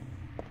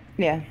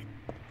 Yeah.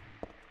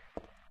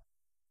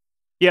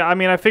 Yeah, I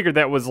mean, I figured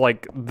that was,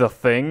 like, the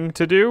thing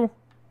to do.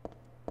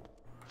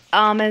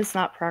 It's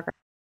not progress.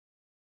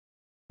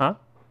 Huh?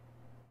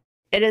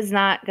 It is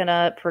not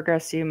gonna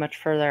progress you much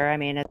further. I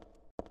mean, it's...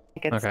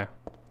 Okay.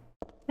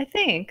 I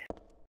think.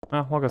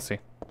 Well, we'll go see.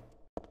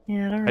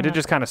 Yeah, I don't know. I did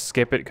just kind of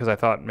skip it because I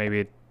thought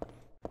maybe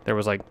there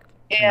was, like...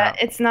 Yeah,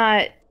 it's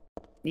not...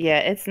 Yeah,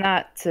 it's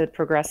not to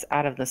progress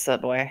out of the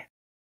subway.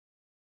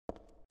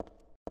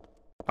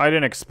 I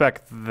didn't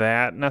expect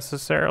that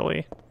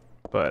necessarily.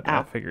 but I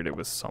Ow. figured it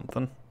was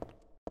something.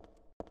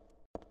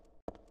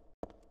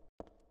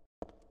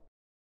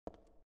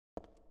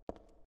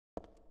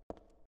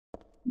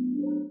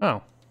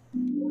 Oh.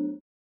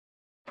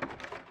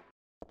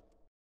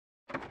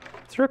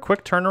 Is there a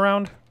quick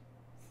turnaround?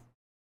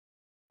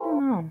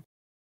 Oh.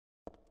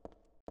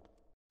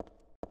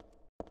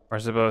 Or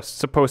is it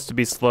supposed to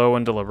be slow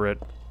and deliberate?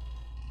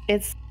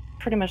 It's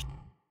pretty much.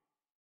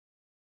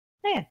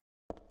 Yeah.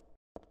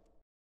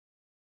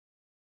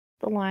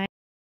 The line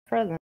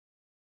present.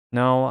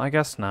 No, I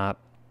guess not.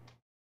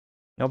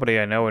 Nobody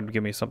I know would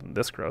give me something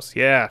this gross.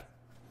 Yeah.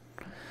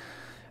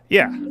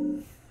 Yeah.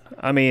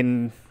 I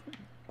mean,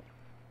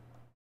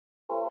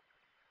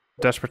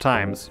 desperate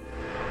times.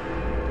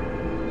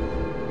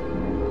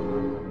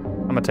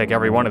 I'm gonna take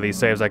every one of these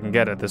saves I can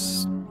get at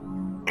this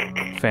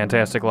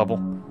fantastic level.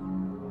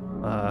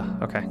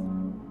 Okay.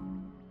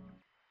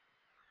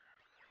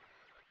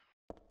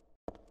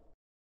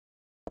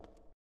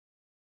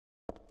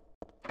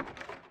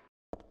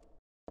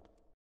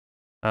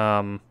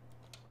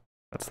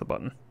 That's the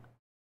button.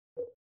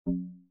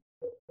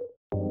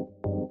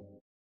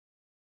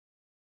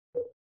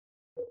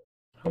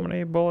 How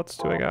many bullets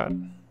do I got?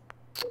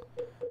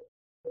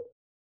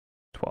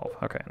 12.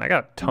 Okay, and I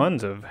got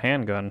tons of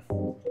handgun.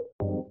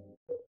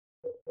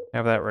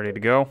 Have that ready to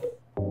go.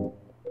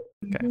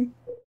 Okay.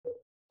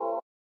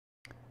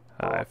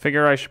 I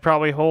figure I should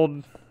probably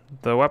hold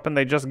the weapon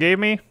they just gave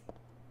me.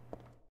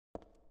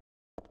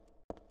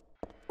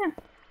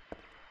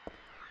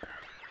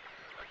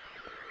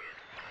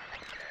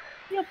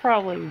 You'll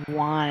probably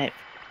want it.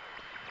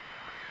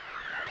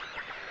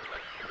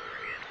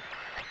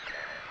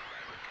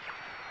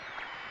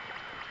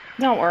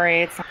 Don't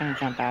worry, it's not gonna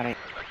jump out at you.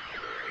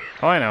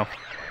 Oh, I know.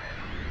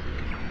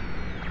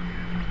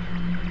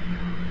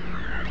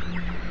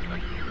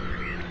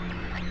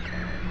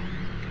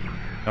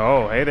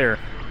 Oh, hey there.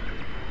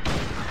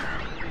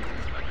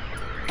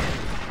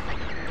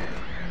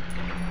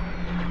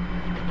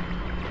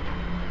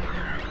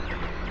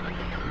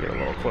 Get a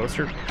little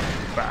closer.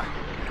 Bah.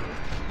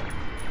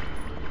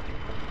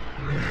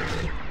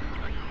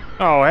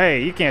 Oh,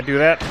 hey, you can't do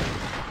that.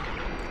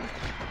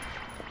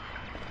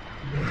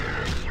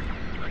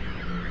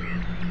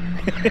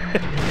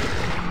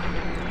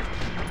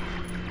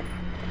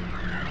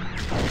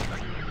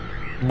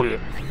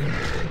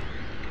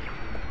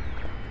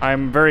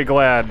 I'm very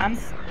glad. I'm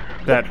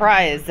that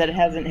surprised that it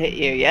hasn't hit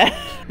you yet.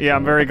 Yeah,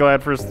 I'm very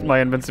glad for my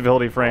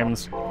invincibility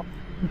frames.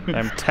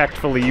 I'm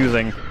tactfully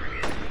using.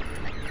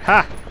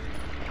 Ha!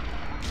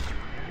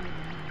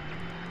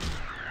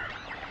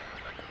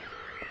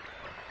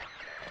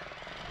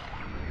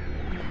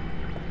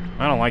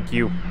 I don't like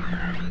you.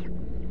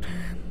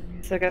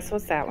 So guess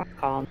what's that one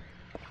called?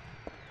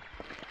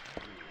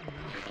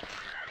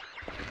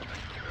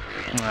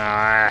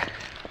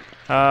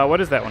 What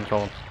is that one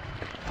called?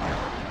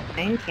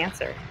 Insane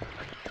cancer.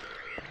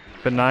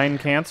 Benign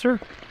cancer?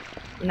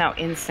 No,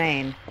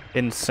 insane.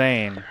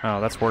 Insane. Oh,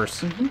 that's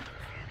worse. Mm-hmm. I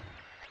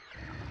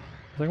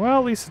was like, well,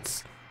 at least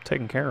it's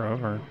taken care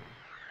of, or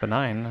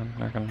benign. I'm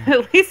not gonna...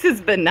 At least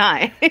it's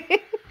benign.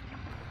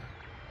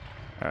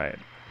 Alright.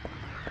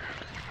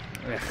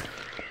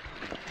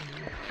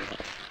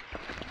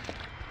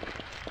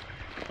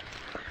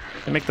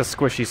 They make the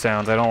squishy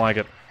sounds. I don't like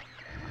it.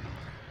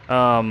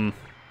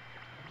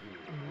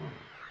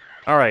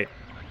 Alright.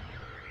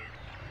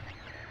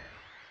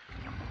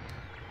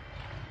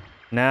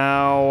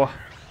 Now...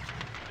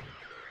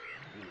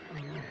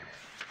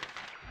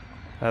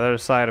 the other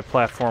side of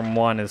platform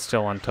 1 is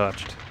still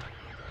untouched.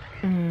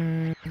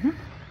 Mm-hmm.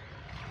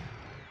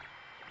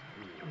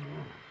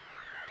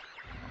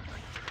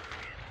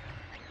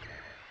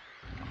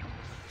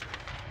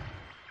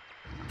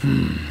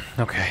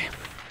 Okay.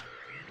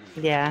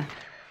 Yeah,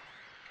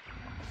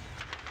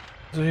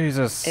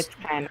 Jesus. it's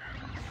kind of...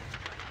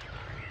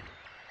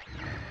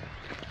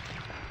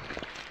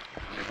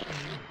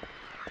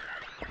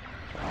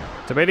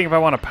 Debating if I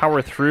want to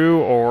power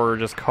through or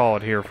just call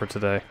it here for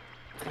today.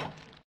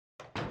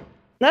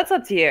 That's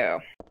up to you.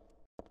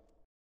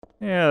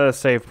 Yeah, the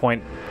save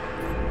point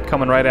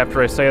coming right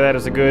after I say that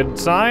is a good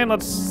sign.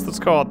 Let's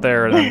call it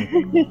there.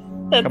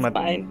 Then That's come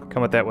fine.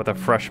 come at that with a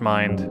fresh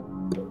mind.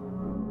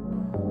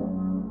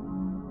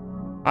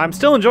 I'm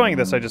still enjoying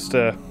this. I just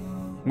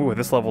ooh,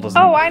 this level doesn't.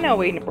 Oh, I know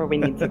where we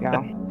need to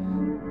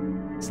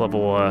go. This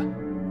level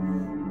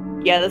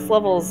Yeah, this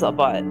level's a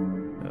butt.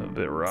 a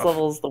bit rough. This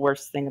level's the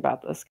worst thing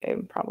about this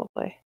game,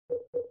 probably.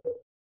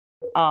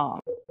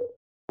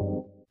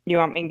 You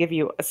want me to give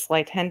you a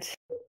slight hint?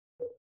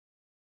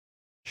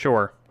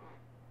 Sure.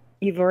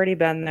 You've already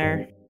been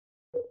there.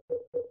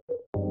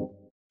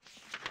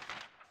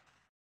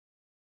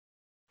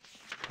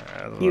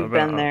 You've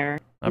been there.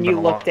 I've You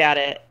been looked at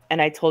it,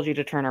 and I told you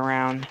to turn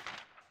around.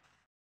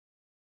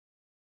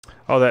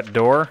 Oh, that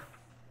door?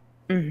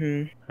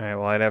 Mm-hmm. Alright,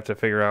 well, I'd have to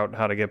figure out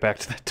how to get back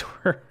to that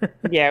door.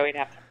 Yeah, we'd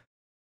have to.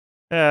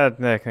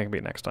 That can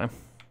be next time.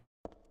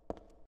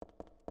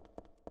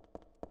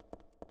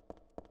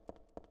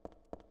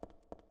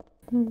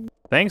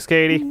 Thanks,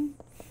 Katie.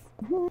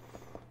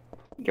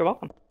 You're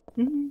welcome.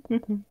 Mm.